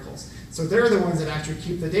Wikipedia articles. So they're the ones that actually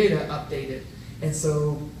keep the data updated. And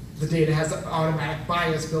so the data has an automatic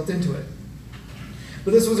bias built into it.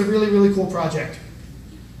 But this was a really, really cool project.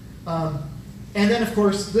 And then, of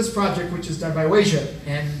course, this project, which is done by Weijia,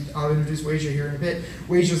 and I'll introduce Weijia here in a bit.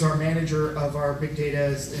 Weijia is our manager of our big data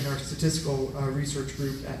in our statistical research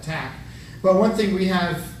group at TAC. But one thing we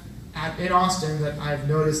have in Austin that I've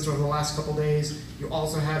noticed over the last couple days, you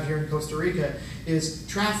also have here in Costa Rica, is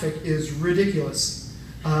traffic is ridiculous.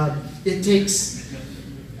 It takes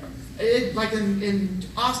like in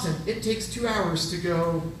Austin, it takes 2 hours to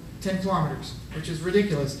go 10 kilometers, which is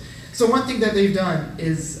ridiculous. So one thing that they've done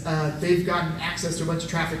is they've gotten access to a bunch of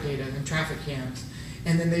traffic data and traffic cams,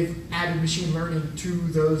 and then they've added machine learning to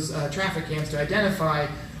those traffic cams to identify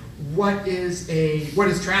what is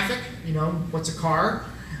traffic, what's a car,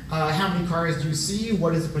 how many cars do you see,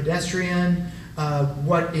 what is a pedestrian,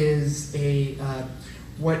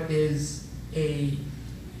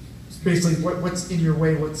 basically what's in your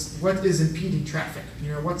way, what is impeding traffic,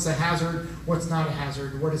 what's a hazard, what's not a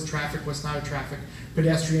hazard, what is traffic, what's not a traffic,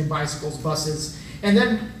 pedestrian, bicycles, buses. And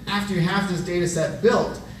then after you have this data set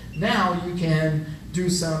built, now you can do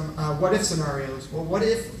some what if scenarios. Well, what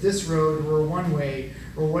if this road were one way,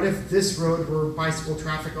 or what if this road were bicycle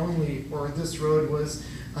traffic only, or this road was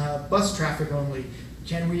bus traffic only?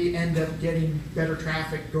 Can we end up getting better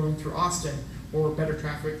traffic going through Austin, or better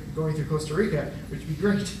traffic going through Costa Rica, which would be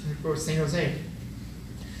great, or San Jose.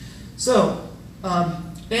 So,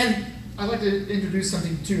 and I'd like to introduce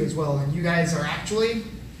something too as well, and you guys are actually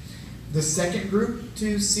the second group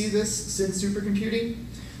to see this since supercomputing.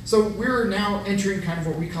 So we're now entering kind of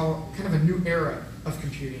what we call kind of a new era of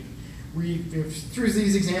computing. Through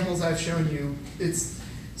these examples I've shown you,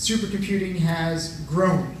 supercomputing has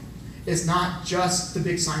grown. It's not just the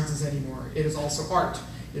big sciences anymore. It is also art.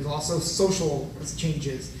 It is also social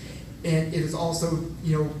changes, and it is also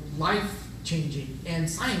life changing and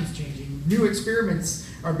science changing. New experiments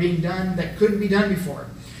are being done that couldn't be done before.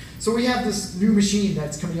 So we have this new machine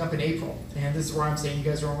that's coming up in April, and this is where I'm saying you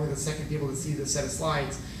guys are only the second people to see this set of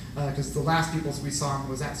slides, because the last people we saw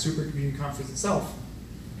was at Supercomputing Conference itself.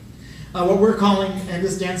 What we're calling, and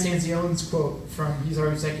this is Dan Stanzione's quote he's our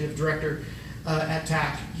executive director at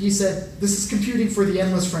TAC. He said, "This is computing for the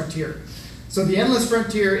endless frontier." So the endless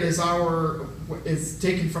frontier is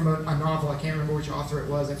taken from a novel. I can't remember which author it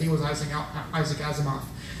was. I think it was Isaac Asimov.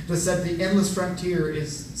 That said the endless frontier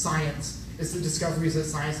is science. It's the discoveries that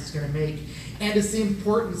science is going to make, and it's the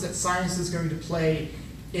importance that science is going to play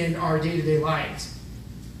in our day-to-day lives.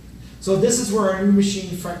 So this is where our new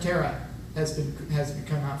machine, Frontera, has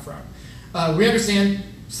come out from. We understand,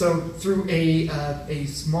 so through a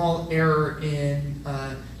small error in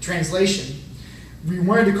translation, we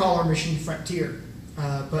wanted to call our machine Frontier,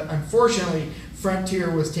 but unfortunately,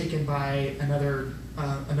 Frontier was taken by another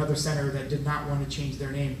center that did not want to change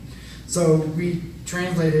their name. So we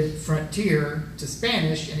translated Frontier to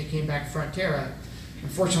Spanish, and it came back Frontera.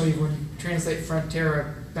 Unfortunately, when you translate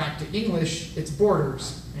Frontera back to English, it's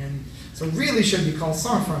borders, and so it really should be called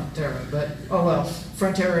Sans Frontera, but oh well,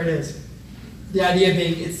 Frontera it is. The idea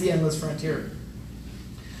being it's the endless frontier.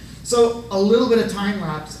 So a little bit of time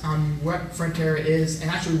lapse on what Frontera is and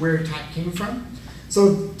actually where TAC came from.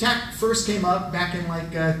 So TAC first came up back in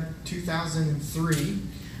like 2003.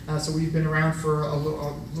 So we've been around for a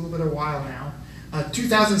little bit of a while now.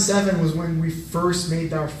 2007 was when we first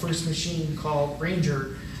made our first machine called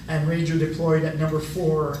Ranger, and Ranger deployed at number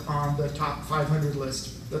 4 on the top 500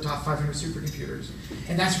 list, the top 500 supercomputers.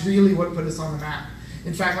 And that's really what put us on the map.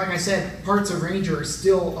 In fact, like I said, parts of Ranger are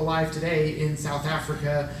still alive today in South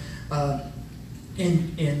Africa,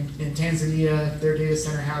 in Tanzania, their data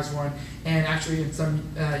center has one, and actually in some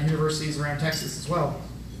universities around Texas as well.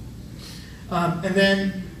 And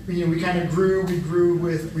then we kind of grew. We grew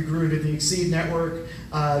into the Exceed network.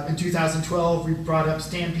 In 2012, we brought up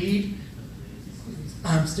Stampede.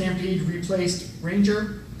 Stampede replaced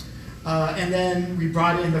Ranger, and then we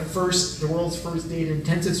brought in the world's first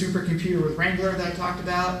data-intensive supercomputer with Wrangler that I talked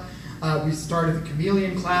about. We started the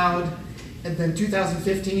Chameleon Cloud, and then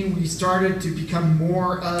 2015 we started to become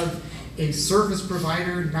more of a service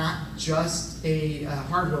provider, not just a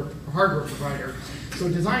hardware provider. So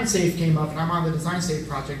DesignSafe came up, and I'm on the DesignSafe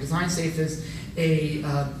project. DesignSafe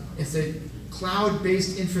is a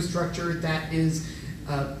cloud-based infrastructure that is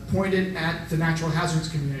pointed at the natural hazards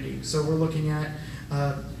community. So we're looking at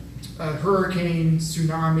hurricane,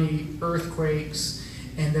 tsunami, earthquakes,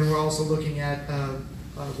 and then we're also looking at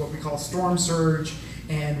what we call storm surge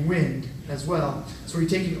and wind as well. So we're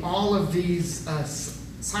taking all of these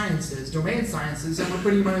sciences, domain sciences, and we're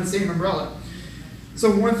putting them under the same umbrella. So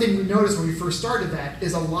one thing we noticed when we first started that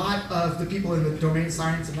is a lot of the people in the domain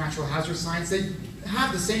science and natural hazard science, they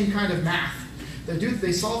have the same kind of math.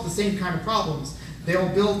 They solve the same kind of problems. They'll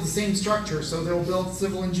build the same structure. So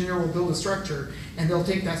civil engineer will build a structure, and they'll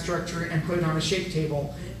take that structure and put it on a shake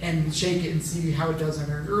table and shake it and see how it does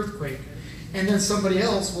under an earthquake. And then somebody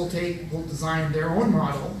else will design their own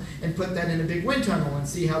model and put that in a big wind tunnel and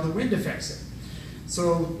see how the wind affects it.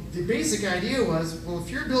 So the basic idea was, well, if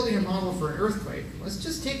you're building a model for an earthquake, let's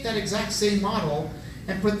just take that exact same model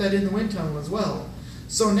and put that in the wind tunnel as well.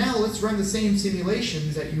 So now let's run the same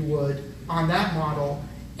simulations that you would on that model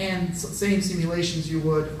and same simulations you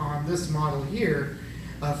would on this model here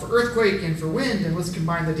for earthquake and for wind, and let's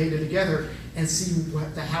combine the data together and see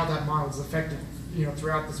how that model is affected,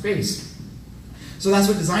 throughout the space. So that's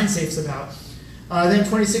what DesignSafe's about. Then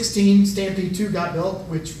 2016, Stampede 2 got built,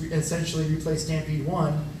 which essentially replaced Stampede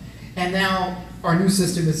 1. And now our new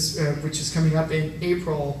system, which is coming up in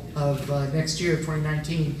April of next year,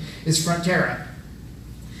 2019, is Frontera.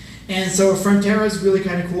 And so Frontera is really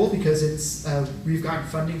kind of cool because we've gotten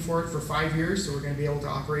funding for it for 5 years, so we're going to be able to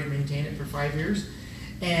operate and maintain it for 5 years.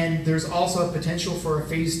 And there's also a potential for a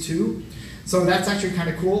phase 2. So that's actually kind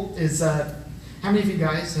of cool. How many of you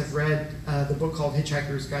guys have read the book called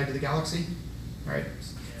Hitchhiker's Guide to the Galaxy? All right.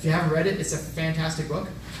 If you haven't read it, it's a fantastic book.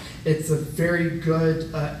 It's a very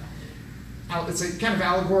good, it's a kind of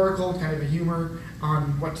allegorical, kind of a humor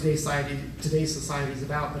on what today's society is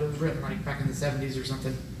about, but it was written like back in the 70s or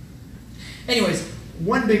something. Anyways,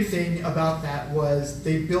 one big thing about that was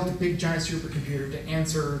they built a big giant supercomputer to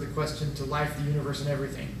answer the question to life, the universe, and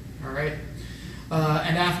everything. All right.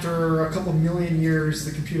 And after a couple million years,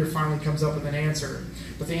 the computer finally comes up with an answer,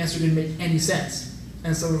 but the answer didn't make any sense.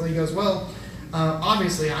 And so he goes, well,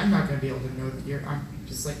 obviously I'm not going to be able to know the year. I'm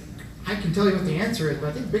just like, I can tell you what the answer is, but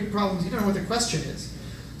I think the big problem is you don't know what the question is.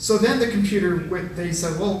 So then the computer, they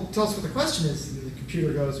said, well, tell us what the question is. And the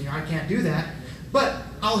computer goes, I can't do that, but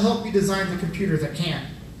I'll help you design the computer that can.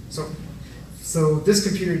 So this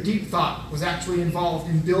computer, Deep Thought, was actually involved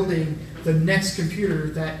in building the next computer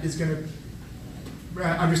that is going to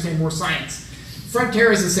understand more science.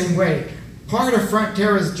 Frontera is the same way. Part of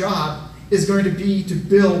Frontera's job is going to be to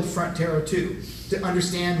build Frontera 2, to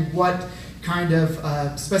understand what kind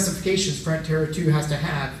of specifications Frontera 2 has to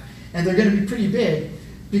have. And they're going to be pretty big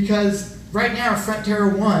because right now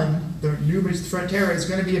Frontera 1, the new Frontera, is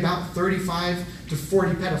going to be about 35 to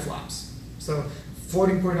 40 petaflops. So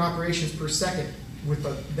floating point operations per second,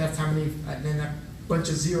 that's how many, and then a bunch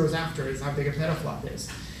of zeros after is how big a petaflop is.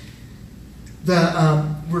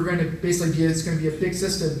 We're going to basically it's going to be a big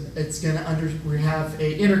system. It's going to we have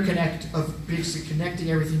a interconnect of basically connecting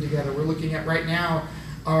everything together. We're looking at right now,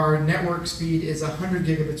 our network speed is 100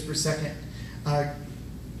 gigabits per second.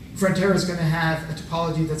 Frontera is going to have a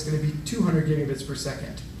topology that's going to be 200 gigabits per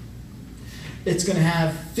second. It's going to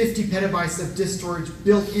have 50 petabytes of disk storage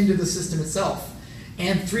built into the system itself.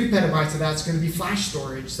 And 3 petabytes of that's going to be flash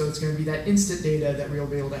storage. So it's going to be that instant data that we'll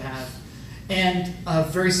be able to have. And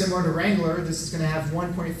very similar to Wrangler, this is going to have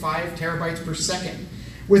 1.5 terabytes per second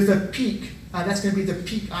with a peak. That's going to be the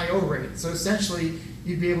peak I/O rate. So essentially,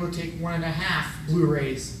 you'd be able to take 1.5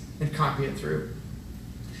 Blu-rays and copy it through.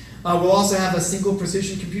 We'll also have a single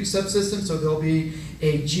precision compute subsystem, so there'll be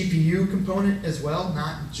a GPU component as well,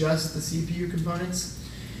 not just the CPU components.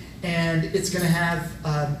 And it's going to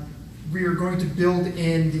have, we are going to build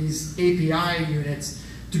in these API units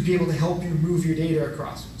to be able to help you move your data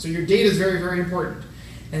across. So your data is very, very important.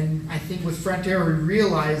 And I think with Frontera, we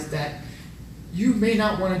realized that you may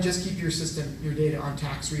not want to just keep your data on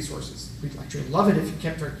tax resources. We'd actually love it if you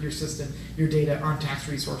kept your data on tax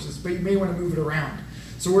resources, but you may want to move it around.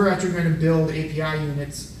 So we're actually going to build API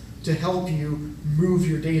units to help you move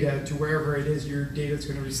your data to wherever it is your data is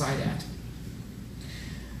going to reside at.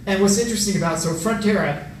 And what's interesting about,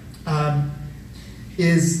 Frontera,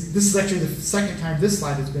 this is actually the second time this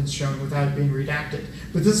slide has been shown without it being redacted.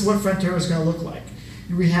 But this is what Frontera is going to look like.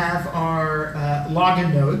 We have our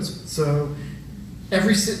login nodes. So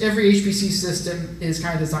every HPC system is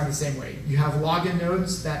kind of designed the same way. You have login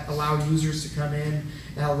nodes that allow users to come in,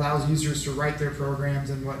 that allows users to write their programs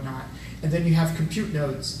and whatnot. And then you have compute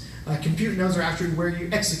nodes. Compute nodes are actually where you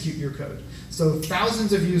execute your code. So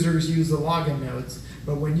thousands of users use the login nodes,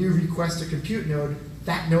 but when you request a compute node,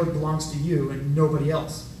 that node belongs to you and nobody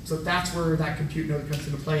else. So that's where that compute node comes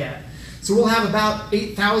into play at. So we'll have about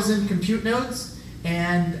 8,000 compute nodes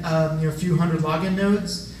and a few hundred login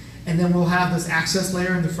nodes. And then we'll have this access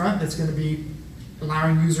layer in the front that's going to be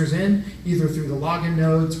allowing users in, either through the login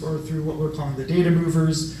nodes or through what we're calling the data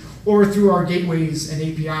movers, or through our gateways and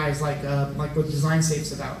APIs like what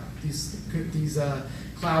DesignSafe's about, these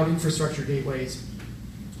cloud infrastructure gateways.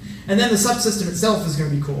 And then the subsystem itself is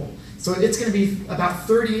going to be cool. So it's going to be about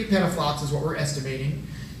 38 petaflops is what we're estimating.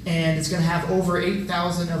 And it's going to have over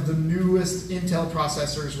 8,000 of the newest Intel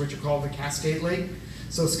processors, which are called the Cascade Lake.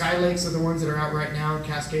 So Skylakes are the ones that are out right now, and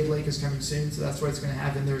Cascade Lake is coming soon, so that's what it's going to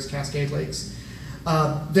have in there is Cascade Lakes.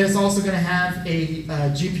 Then it's also going to have a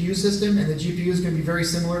GPU system, and the GPU is going to be very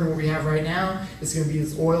similar to what we have right now. It's going to be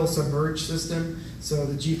this oil submerged system. So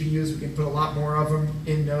the GPUs, we can put a lot more of them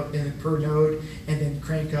in per node, and then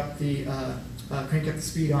crank up the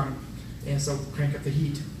speed on them. and so crank up the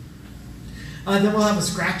heat. Then we'll have a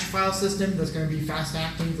Scratch file system that's going to be fast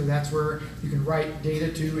acting, so that's where you can write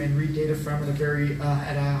data to and read data from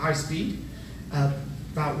at a high speed,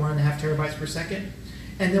 about 1.5 terabytes per second.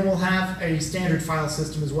 And then we'll have a standard file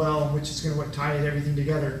system as well, which is going to tie everything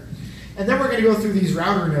together. And then we're going to go through these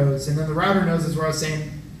router nodes, and then the router nodes is where I was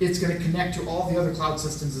saying it's going to connect to all the other cloud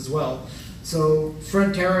systems as well. So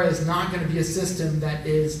Frontera is not going to be a system that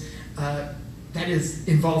is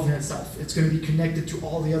involved in itself. It's going to be connected to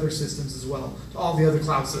all the other systems as well, to all the other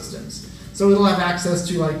cloud systems. So it'll have access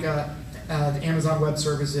to like the Amazon Web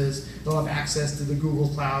Services, it'll have access to the Google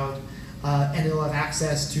Cloud, and it'll have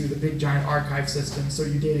access to the big giant archive system so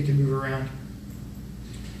your data can move around.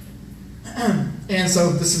 And so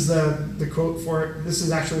this is the quote for it. This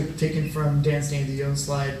is actually taken from Dan Stanley's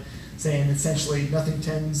slide, saying essentially nothing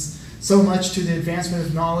tends so much to the advancement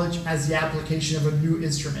of knowledge as the application of a new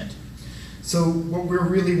instrument. So what we're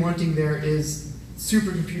really wanting there is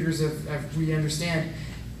supercomputers, if we understand,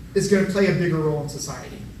 is going to play a bigger role in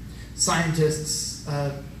society. Scientists,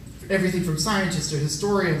 everything from scientists to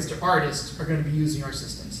historians to artists are going to be using our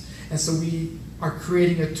systems. And so we are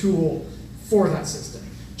creating a tool for that system.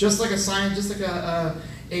 Just like a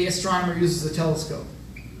astronomer uses a telescope.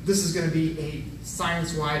 This is going to be a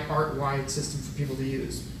science-wide, art-wide system for people to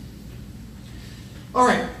use. All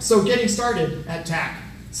right, so getting started at TAC.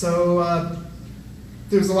 So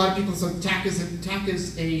there's a lot of people, so TAC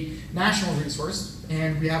is a national resource,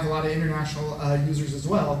 and we have a lot of international users as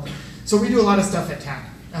well. So we do a lot of stuff at TAC.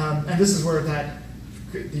 And this is where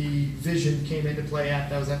the vision came into play at.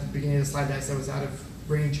 That was at the beginning of the slide that I said was out of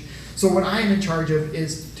range. So what I am in charge of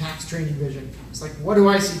is TAC's training vision. It's like, what do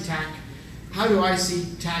I see TAC? How do I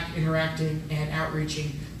see TAC interacting and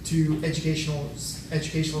outreaching to educational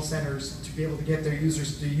centers to be able to get their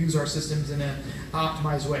users to use our systems in an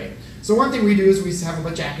optimized way? So one thing we do is we have a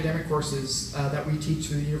bunch of academic courses that we teach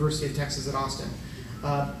through the University of Texas at Austin.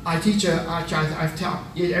 I've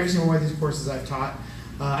taught every single one of these courses I've taught.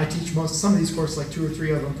 I teach some of these courses, like 2 or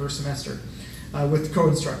 3 of them per semester, with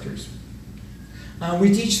co-instructors.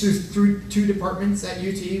 We teach through 2 departments at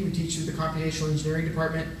UT. We teach through the Computational Engineering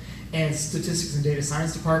Department and Statistics and Data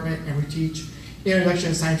Science Department, and we teach Introduction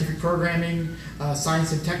to Scientific Programming,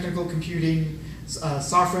 Science and Technical Computing,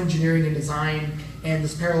 Software Engineering and Design, and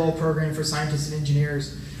this parallel program for scientists and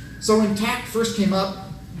engineers. So when TAC first came up,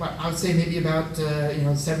 I would say maybe about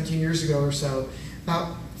 17 years ago or so,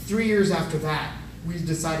 about 3 years after that, we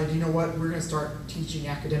decided, you know what, we're going to start teaching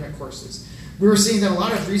academic courses. We were seeing that a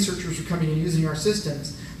lot of researchers were coming and using our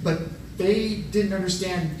systems, but they didn't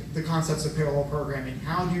understand the concepts of parallel programming.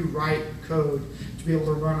 How do you write code to be able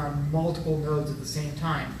to run on multiple nodes at the same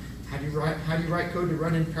time? How do you write code to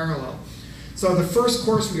run in parallel? So the first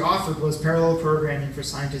course we offered was parallel programming for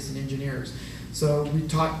scientists and engineers. So we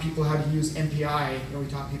taught people how to use MPI, we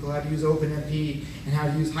taught people how to use OpenMP and how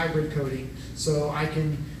to use hybrid coding. So I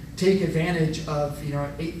can take advantage of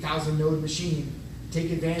an 8,000 node machine,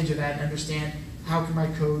 take advantage of that and understand how can my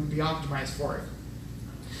code be optimized for it.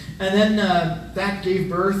 And then that gave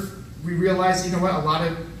birth, we realized, a lot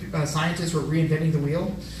of scientists were reinventing the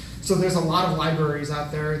wheel. So there's a lot of libraries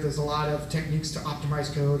out there, there's a lot of techniques to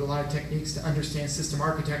optimize code, a lot of techniques to understand system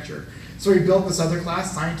architecture. So we built this other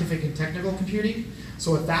class, Scientific and Technical Computing.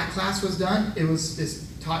 So what that class was done, it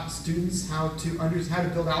taught students how to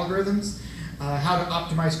build algorithms, how to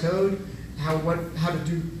optimize code, how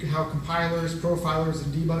compilers, profilers,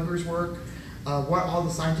 and debuggers work, what all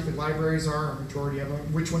the scientific libraries are, a majority of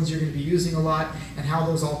them, which ones you're going to be using a lot, and how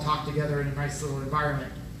those all talk together in a nice little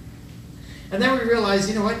environment. And then we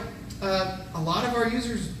realized, a lot of our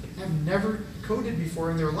users have never coded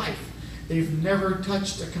before in their life. They've never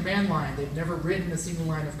touched a command line. They've never written a single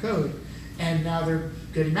line of code. And now they're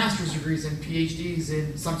getting master's degrees and PhDs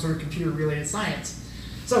in some sort of computer-related science.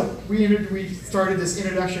 So we started this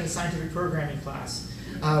Introduction to Scientific Programming class,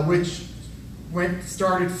 which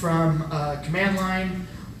started from command line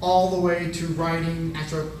all the way to writing,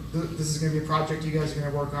 this is going to be a project you guys are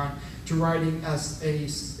going to work on, to writing a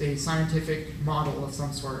scientific model of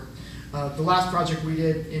some sort. The last project we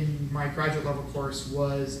did in my graduate level course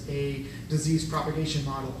was a disease propagation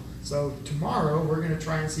model. So tomorrow we're going to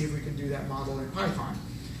try and see if we can do that model in Python.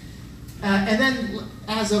 And then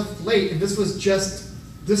as of late, and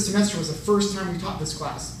this semester was the first time we taught this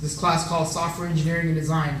class called Software Engineering and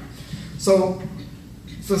Design. So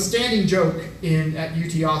the standing joke at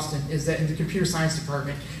UT Austin is that in the computer science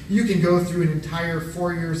department, you can go through an entire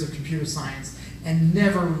 4 years of computer science and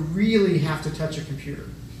never really have to touch a computer.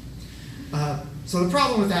 So the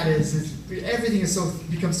problem with that is everything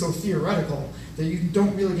becomes so theoretical that you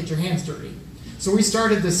don't really get your hands dirty. So we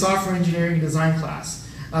started the Software Engineering and Design class,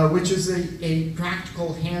 which is a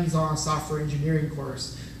practical hands-on software engineering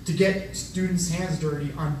course to get students' hands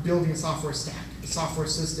dirty on building a software stack, a software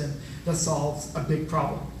system that solves a big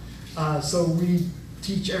problem. So we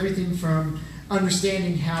teach everything from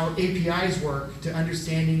understanding how APIs work, to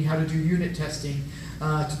understanding how to do unit testing,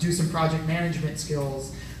 to do some project management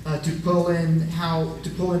skills, to pull in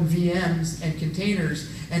VMs and containers,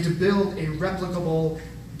 and to build a replicable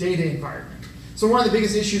data environment. So one of the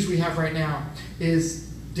biggest issues we have right now is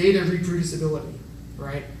data reproducibility,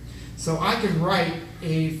 right? So I can write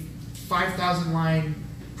a 5,000 line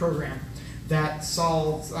program that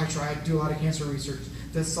solves, actually I do a lot of cancer research,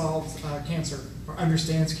 that solves cancer or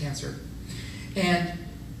understands cancer. And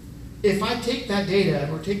if I take that data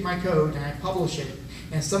or take my code and I publish it,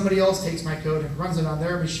 and somebody else takes my code and runs it on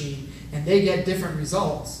their machine, and they get different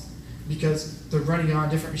results because they're running on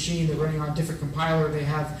a different machine, they're running on a different compiler, they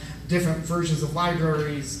have different versions of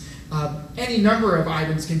libraries, any number of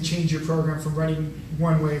items can change your program from running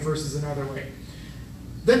one way versus another way.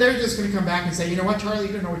 Then they're just going to come back and say, you know what, Charlie,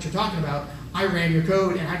 you don't know what you're talking about. I ran your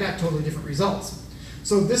code and I got totally different results.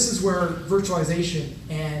 So this is where virtualization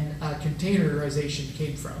and containerization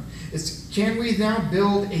came from. Can we now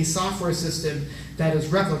build a software system that is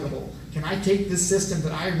replicable? Can I take this system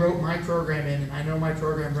that I wrote my program in and I know my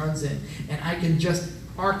program runs in, and I can just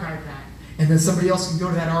archive that, and then somebody else can go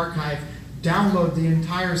to that archive, download the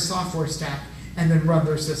entire software stack, and then run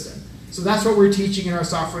their system? So that's what we're teaching in our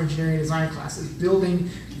software engineering design class, is building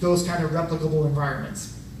those kind of replicable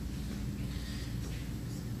environments.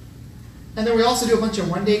 And then we also do a bunch of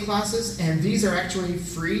one-day classes, and these are actually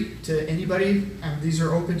free to anybody. These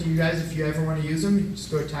are open to you guys if you ever want to use them. You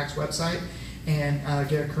just go to TAC's website and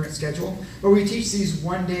get a current schedule. But we teach these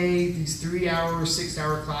one-day, these 3-hour,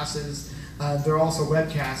 6-hour classes. They're also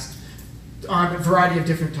webcast on a variety of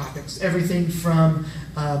different topics. Everything from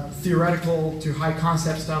theoretical to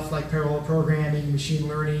high-concept stuff like parallel programming, machine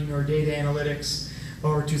learning, or data analytics,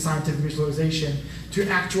 or to scientific visualization, to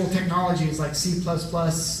actual technologies like C++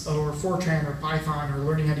 or Fortran or Python, or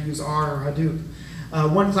learning how to use R or Hadoop.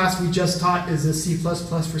 One class we just taught is a C++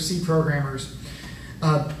 for C programmers.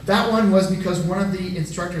 That one was because one of the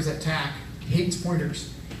instructors at TAC hates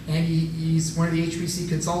pointers, and he's one of the HPC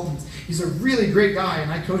consultants. He's a really great guy,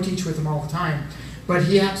 and I co-teach with him all the time, but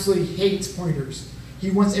he absolutely hates pointers. He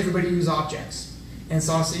wants everybody to use objects. And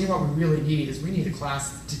so I was saying, what we really need is we need a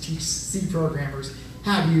class to teach C programmers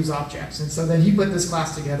how to use objects. And so then he put this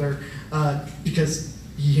class together because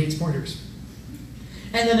he hates pointers.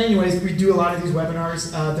 And then anyways, we do a lot of these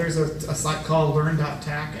webinars. There's a site called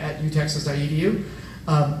learn.tac at utexas.edu.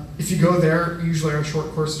 If you go there, usually our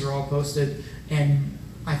short courses are all posted, and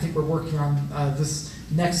I think we're working on this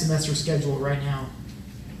next semester schedule right now.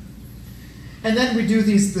 And then we do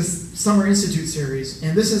this Summer Institute series,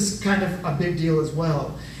 and this is kind of a big deal as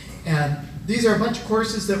well. And these are a bunch of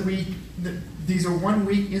courses these are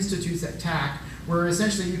 1-week institutes at TAC, where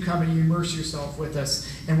essentially you come and you immerse yourself with us,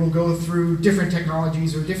 and we'll go through different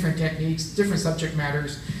technologies or different techniques, different subject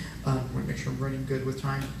matters. I want to make sure I'm running good with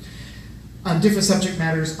time. Different subject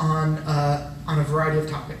matters on a variety of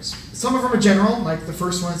topics. Some of them are general, like the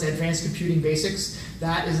first one is Advanced Computing Basics.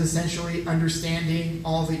 That is essentially understanding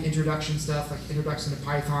all the introduction stuff, like introduction to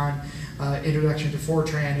Python, introduction to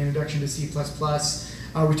Fortran, introduction to C++.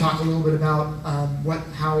 We talk a little bit about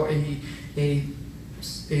how a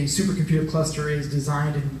supercomputer cluster is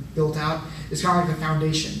designed and built out. It's kind of like the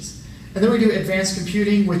foundations. And then we do advanced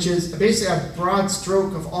computing, which is basically a broad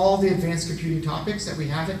stroke of all the advanced computing topics that we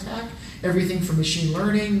have at TAC. Everything from machine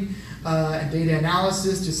learning and data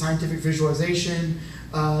analysis to scientific visualization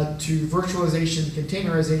to virtualization,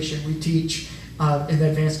 containerization, we teach in the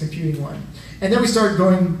advanced computing one. And then we start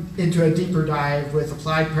going into a deeper dive with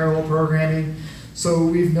applied parallel programming. So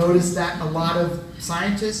we've noticed that a lot of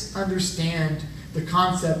scientists understand the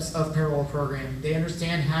concepts of parallel programming. They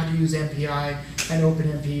understand how to use MPI and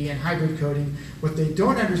OpenMP and hybrid coding. What they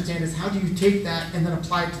don't understand is how do you take that and then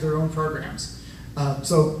apply it to their own programs.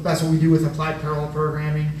 So that's what we do with applied parallel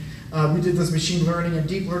programming. We did this machine learning and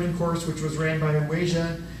deep learning course, which was ran by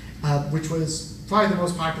Weija, which was probably the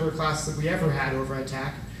most popular class that we ever had over at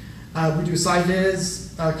TAC. We do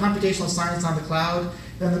SciViz, computational science on the cloud.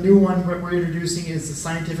 Then the new one that we're introducing is the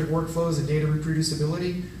scientific workflows and data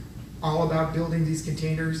reproducibility, all about building these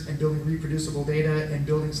containers and building reproducible data and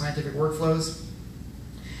building scientific workflows.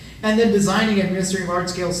 And then designing and administering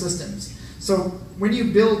large-scale systems. So when you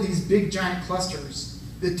build these big giant clusters,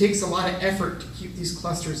 it takes a lot of effort to keep these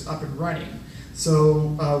clusters up and running.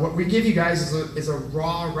 So what we give you guys is a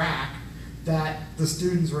raw rack that the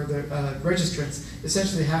students or the registrants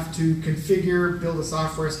essentially have to configure, build a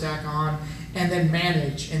software stack on, and then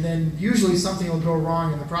manage. And then usually something will go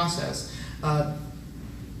wrong in the process.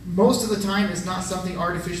 Most of the time, it's not something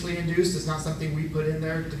artificially induced. It's not something we put in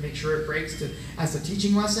there to make sure it breaks as a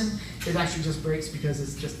teaching lesson. It actually just breaks because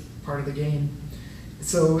it's just part of the game.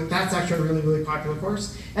 So that's actually a really, really popular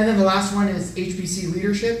course. And then the last one is HPC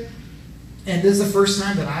Leadership. And this is the first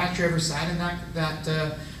time that I actually ever sat in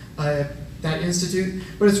that institute.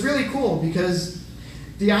 But it's really cool because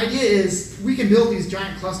the idea is we can build these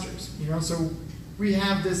giant clusters. So we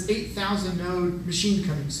have this 8,000 node machine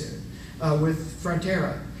coming soon with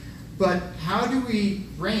Frontera. But how do we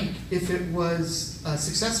rank if it was a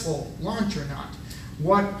successful launch or not?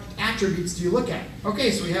 What attributes do you look at? Okay,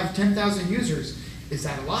 so we have 10,000 users. Is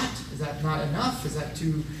that a lot? Is that not enough? Is that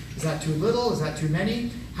too little? Is that too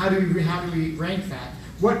many? How do we rank that?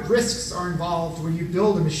 What risks are involved when you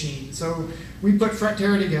build a machine? So we put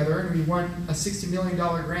Frontera together, and we won a $60 million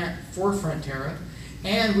grant for Frontera.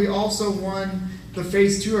 And we also won the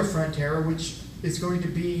phase 2 of Frontera, which is going to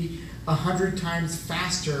be 100 times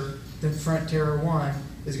faster than Frontera 1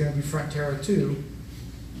 is going to be Frontera 2.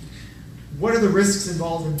 What are the risks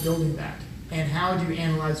involved in building that? And how do you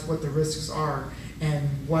analyze what the risks are? And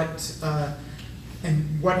what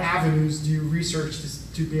avenues do you research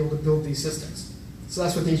to be able to build these systems? So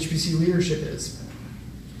that's what the HPC Leadership is.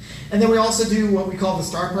 And then we also do what we call the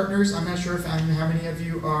STAR Partners. I'm not sure how many of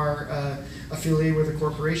you are affiliated with a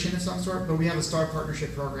corporation of some sort, but we have a STAR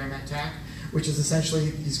Partnership program at TAC, which is essentially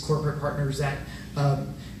these corporate partners that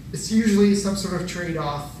it's usually some sort of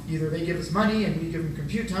trade-off. Either they give us money and we give them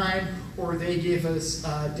compute time, or they give us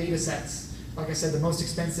data sets. Like I said, the most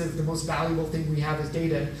expensive, the most valuable thing we have is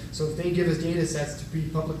data. So if they give us data sets to be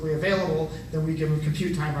publicly available, then we give them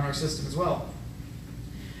compute time on our system as well.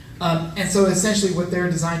 And so essentially what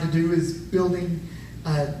they're designed to do is building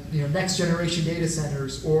next generation data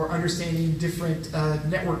centers, or understanding different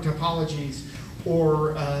network topologies,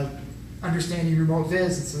 or understanding remote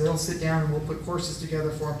viz. And so they'll sit down and we'll put courses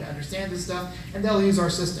together for them to understand this stuff, and they'll use our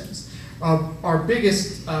systems. Our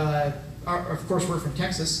biggest, of course, we're from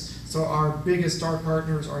Texas, so our biggest STAR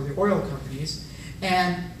partners are the oil companies.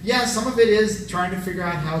 And yeah, some of it is trying to figure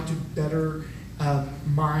out how to better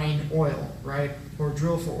mine oil, right, or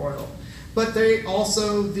drill for oil. But they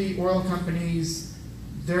also, the oil companies,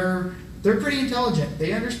 they're pretty intelligent.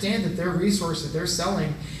 They understand that their resource that they're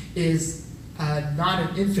selling is not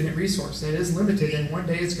an infinite resource. It is limited, and one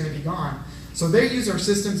day it's going to be gone. So they use our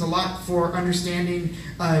systems a lot for understanding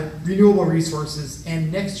renewable resources and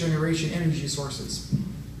next generation energy sources.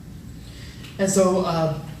 And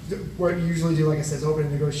so what you usually do, like I said, is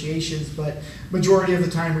open negotiations, but majority of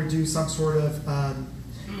the time we do some sort of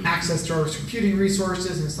access to our computing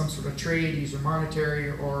resources and some sort of trade, either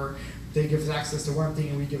monetary, or they give us access to one thing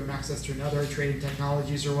and we give them access to another, trading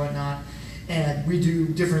technologies or whatnot. And we do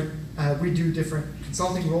different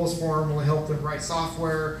consulting roles for them. We'll help them write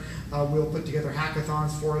software. We'll put together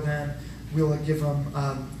hackathons for them. We'll give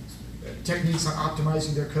them techniques on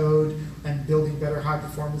optimizing their code and building better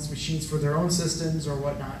high-performance machines for their own systems or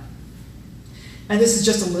whatnot. And this is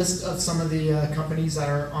just a list of some of the companies that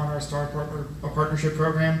are on our STAR Partnership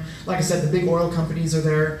program. Like I said, the big oil companies are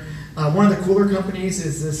there. One of the cooler companies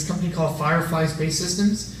is this company called Firefly Space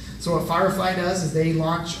Systems. So what Firefly does is they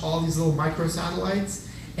launch all these little microsatellites,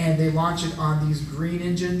 and they launch it on these green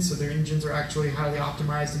engines. So their engines are actually highly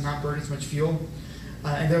optimized and not burn as much fuel.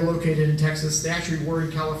 And they're located in Texas. They actually were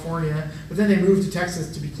in California, but then they moved to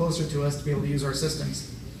Texas to be closer to us to be able to use our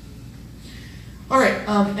systems. All right,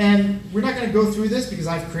 and we're not going to go through this because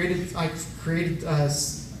I've created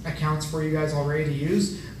accounts for you guys already to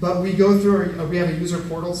use. But we go through. We have a user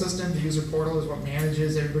portal system. The user portal is what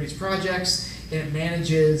manages everybody's projects, and it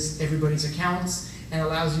manages everybody's accounts and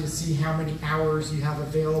allows you to see how many hours you have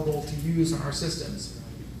available to use on our systems.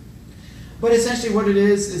 But essentially what it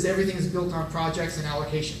is everything is built on projects and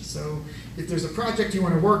allocations. So if there's a project you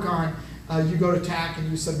want to work on, you go to TAC and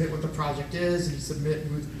you submit what the project is, and you submit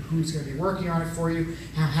who's going to be working on it for you,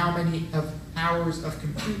 how many hours of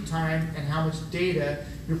compute time, and how much data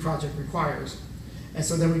your project requires. And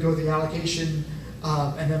so then we go to the allocation,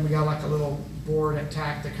 and then we got like a little board at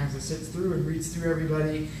TAC that kind of sits through and reads through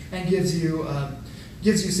everybody and gives you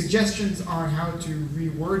suggestions on how to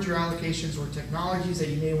reword your allocations or technologies that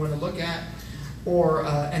you may want to look at, or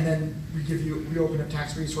and then we open up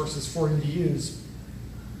TAC's resources for you to use.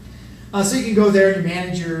 So you can go there and you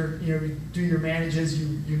manage do your manages.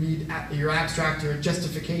 You need your abstract, your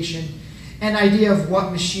justification, an idea of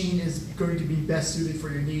what machine is going to be best suited for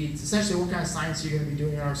your needs. Essentially, what kind of science are you going to be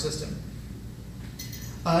doing in our system?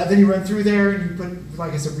 Then you run through there and you put,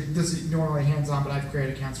 like I said, this is normally hands-on, but I've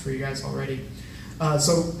created accounts for you guys already.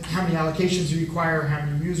 So how many allocations you require, how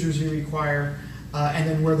many users you require, and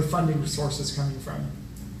then where the funding source is coming from,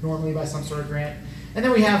 normally by some sort of grant. And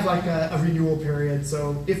then we have like a renewal period.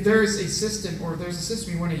 So if there's a system or if there's a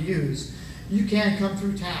system you want to use, you can come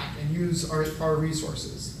through TAC and use our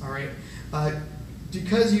resources, all right?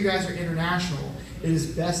 Because you guys are international, it is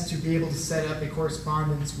best to be able to set up a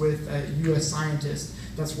correspondence with a US scientist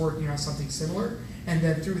that's working on something similar, and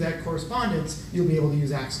then through that correspondence, you'll be able to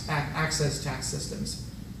use access tax systems.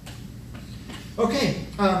 Okay,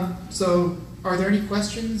 so are there any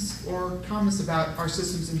questions or comments about our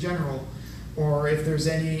systems in general? Or if there's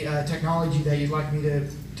any technology that you'd like me to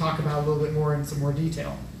talk about a little bit more in some more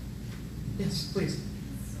detail? Yes, please.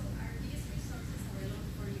 So are these resources available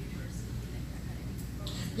for university and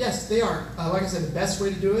academic? Yes, they are. Like I said, the best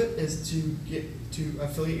way to do it is to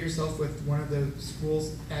affiliate yourself with one of the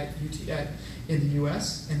schools at in the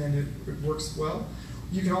U.S. and then it works well.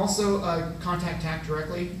 You can also contact TAC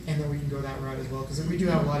directly, and then we can go that route as well, because we do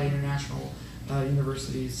have a lot of international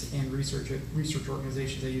universities and research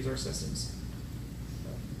organizations that use our systems.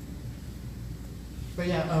 But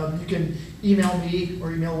yeah, you can email me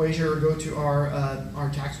or email Wager or go to our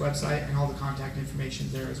tax website, and all the contact information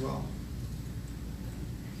is there as well.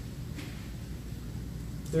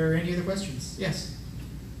 Are there any other questions? Yes?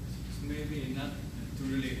 Maybe not too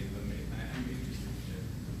related, but I'm interested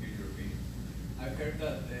to hear your opinion. I've heard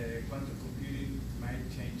that quantum computing might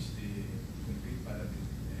change the complete paradigm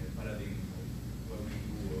of what we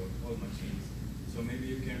do all machines. So maybe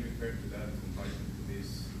you can refer to that in comparison to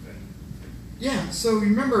this trend. Yeah, so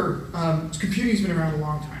remember, computing's been around a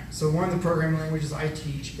long time. So one of the programming languages I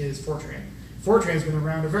teach is Fortran. Fortran's been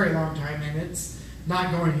around a very long time, and it's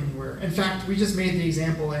not going anywhere. In fact, we just made the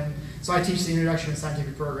example, and so I teach the Introduction to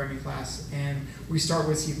Scientific Programming class, and we start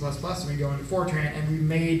with C++, and we go into Fortran, and we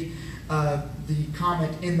made the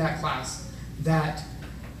comment in that class that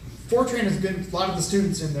Fortran has been, a lot of the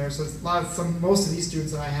students in there, so most of these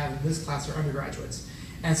students that I have in this class are undergraduates.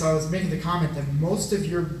 And so I was making the comment that most of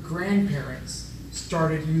your grandparents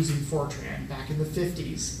started using Fortran back in the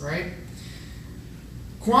 50s, right?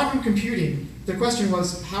 Quantum computing, the question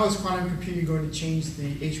was, how is quantum computing going to change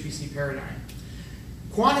the HPC paradigm?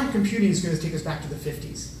 Quantum computing is going to take us back to the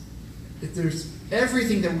 50s. If there's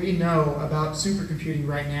everything that we know about supercomputing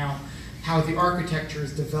right now, how the architecture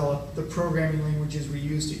is developed, the programming languages we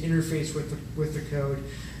use to interface with the code,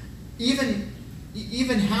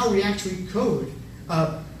 even how we actually code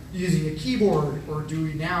using a keyboard, or do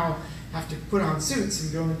we now have to put on suits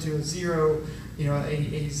and go into a zero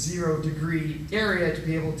degree area to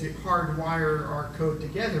be able to hardwire our code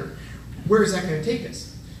together? Where is that going to take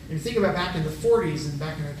us? If you think about back in the 40s and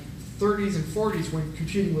back in the 30s and 40s when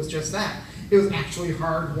computing was just that, it was actually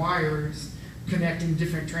hard wires connecting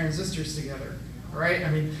different transistors together. All right? I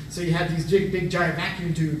mean, so you had these big giant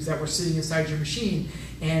vacuum tubes that were sitting inside your machine,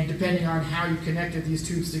 and depending on how you connected these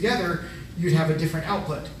tubes together, you'd have a different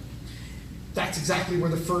output. That's exactly where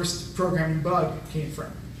the first programming bug came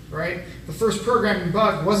from, right? The first programming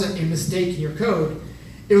bug wasn't a mistake in your code.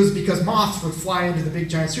 It was because moths would fly into the big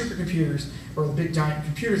giant supercomputers, or the big giant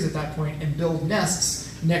computers at that point, and build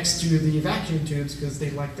nests next to the vacuum tubes because they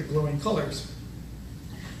like the glowing colors.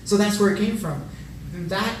 So that's where it came from. And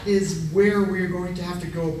that is where we're going to have to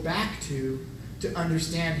go back to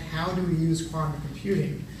understand how do we use quantum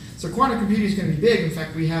computing. So quantum computing is going to be big. In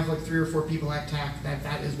fact, we have like 3 or 4 people at TAC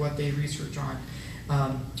that is what they research on.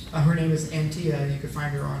 Her name is Antia. You can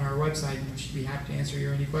find her on our website, and she'd be happy to answer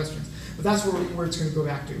your any questions. But that's where it's going to go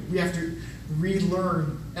back to. We have to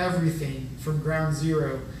relearn everything from ground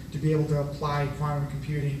zero to be able to apply quantum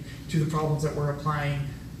computing to the problems that we're applying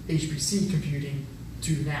HPC computing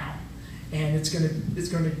to now. And it's going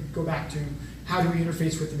to go back to how do we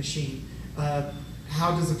interface with the machine?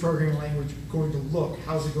 How does the programming language going to look?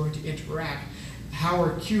 How is it going to interact? How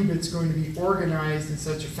are qubits going to be organized in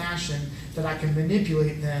such a fashion that I can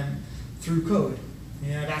manipulate them through code?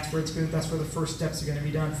 Yeah, that's where the first steps are going to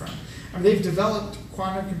be done from. I mean, they've developed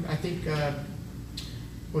quantum. I think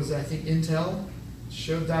Intel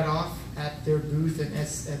showed that off at their booth at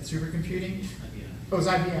Supercomputing. Oh, it was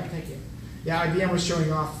IBM. Thank you. Yeah, IBM was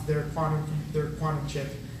showing off their quantum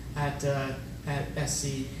chip at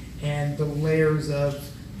SC, and the layers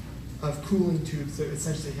of cooling tubes that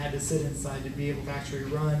essentially had to sit inside to be able to actually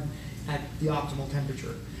run at the optimal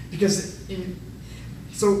temperature. Because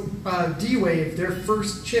D-Wave, their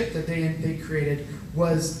first chip that they created,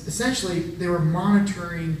 was essentially they were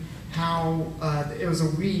monitoring how it was a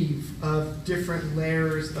weave of different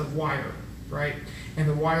layers of wire, right? And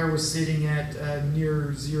the wire was sitting at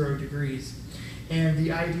near 0 degrees. And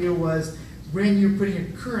the idea was when you're putting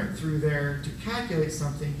a current through there to calculate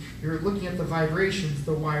something, you're looking at the vibrations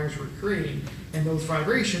the wires were creating, and those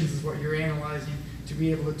vibrations is what you're analyzing to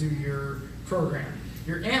be able to do your program.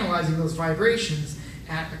 You're analyzing those vibrations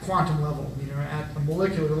at a quantum level, at a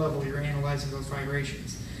molecular level, you're analyzing those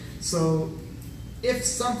vibrations. So if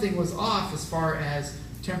something was off as far as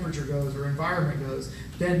temperature goes or environment goes,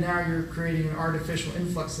 then now you're creating an artificial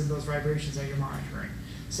influx in those vibrations that you're monitoring.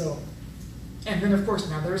 So, and then of course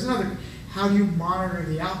now there's another, how do you monitor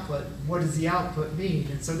the output? What does the output mean?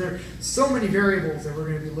 And so there are so many variables that we're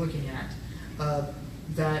going to be looking at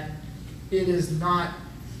that it is not,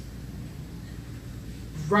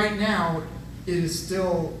 right now it is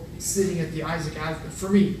still sitting at the Isaac Asimov, for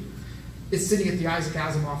me, it's sitting at the Isaac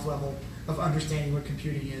Asimov level of understanding what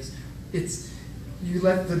computing is. It's, you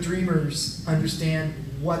let the dreamers understand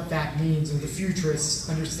what that means, or the futurists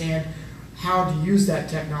understand how to use that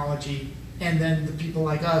technology, and then the people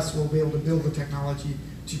like us will be able to build the technology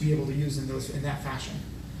to be able to use in that fashion.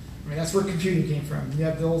 I mean, that's where computing came from. You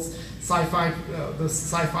have those sci-fi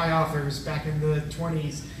authors back in the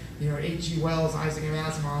 20s, H.G. Wells, Isaac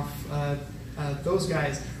Asimov, those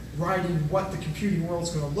guys writing what the computing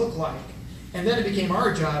world's going to look like. And then it became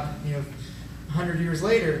our job, 100 years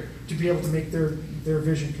later, to be able to make their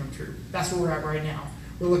vision come true. That's where we're at right now.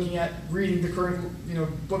 We're looking at reading the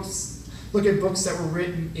current, books, look at books that were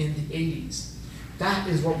written in the 80s. That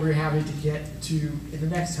is what we're having to get to in the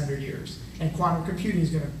next 100 years. And quantum computing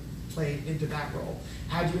is going to play into that role.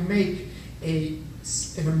 How do you make an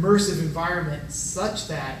immersive environment such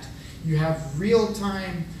that you have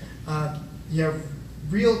real-time,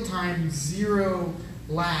 zero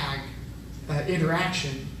lag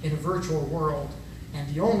interaction in a virtual world, and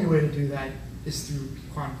the only way to do that is through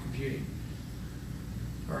quantum computing.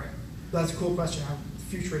 All right, that's a cool question.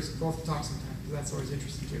 Futurists both talk sometimes, because that's always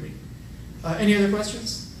interesting to me. Any other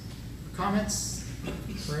questions, comments,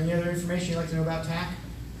 or any other information you'd like to know about TAC?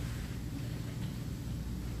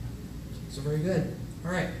 So very good.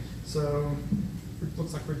 All right, so it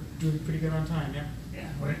looks like we're doing pretty good on time, yeah?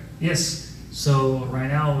 Yeah. Yes. So right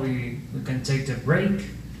now we can take the break,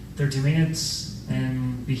 30 minutes,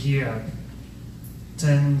 and be here at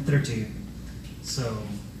 10:30. So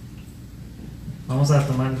vamos a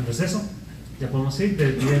tomar el receso. Ya podemos ir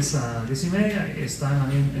de 10 a 10:30.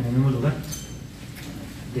 Están en el mismo lugar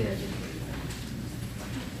de ayer.